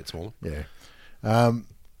 quite a bit smaller. yeah.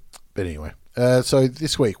 But anyway, so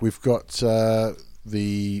this week we've got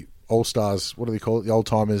the All Stars. What do they call it? The Old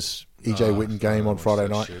Timers EJ Witten game on Friday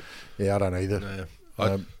night. Shit. Yeah, I don't know either. No.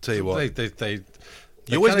 I tell you what, They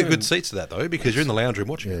you always can't get good even- seats to that, though, because you're in the lounge room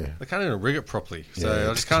watching. Yeah, They can't even rig it properly, so Yeah,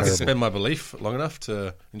 I it's just can't terrible. suspend my belief long enough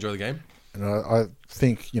to enjoy the game. and I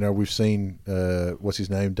think we've seen what's his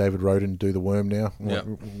name, David Roden, do the worm now. Yeah.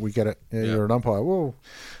 We get it. Yeah, Yeah. You're an umpire. Whoa.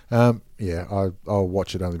 I'll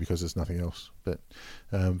watch it only because there's nothing else. But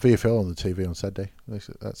VFL on the TV on Saturday.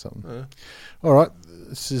 That's something. All right,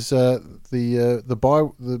 this is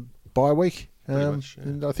the bye week. much, yeah.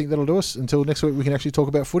 And I think that'll do us until next week. We can actually talk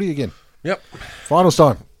about footy again. Yep. Finals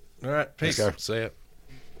time. All right. Peace. Go. See ya.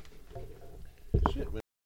 Shit,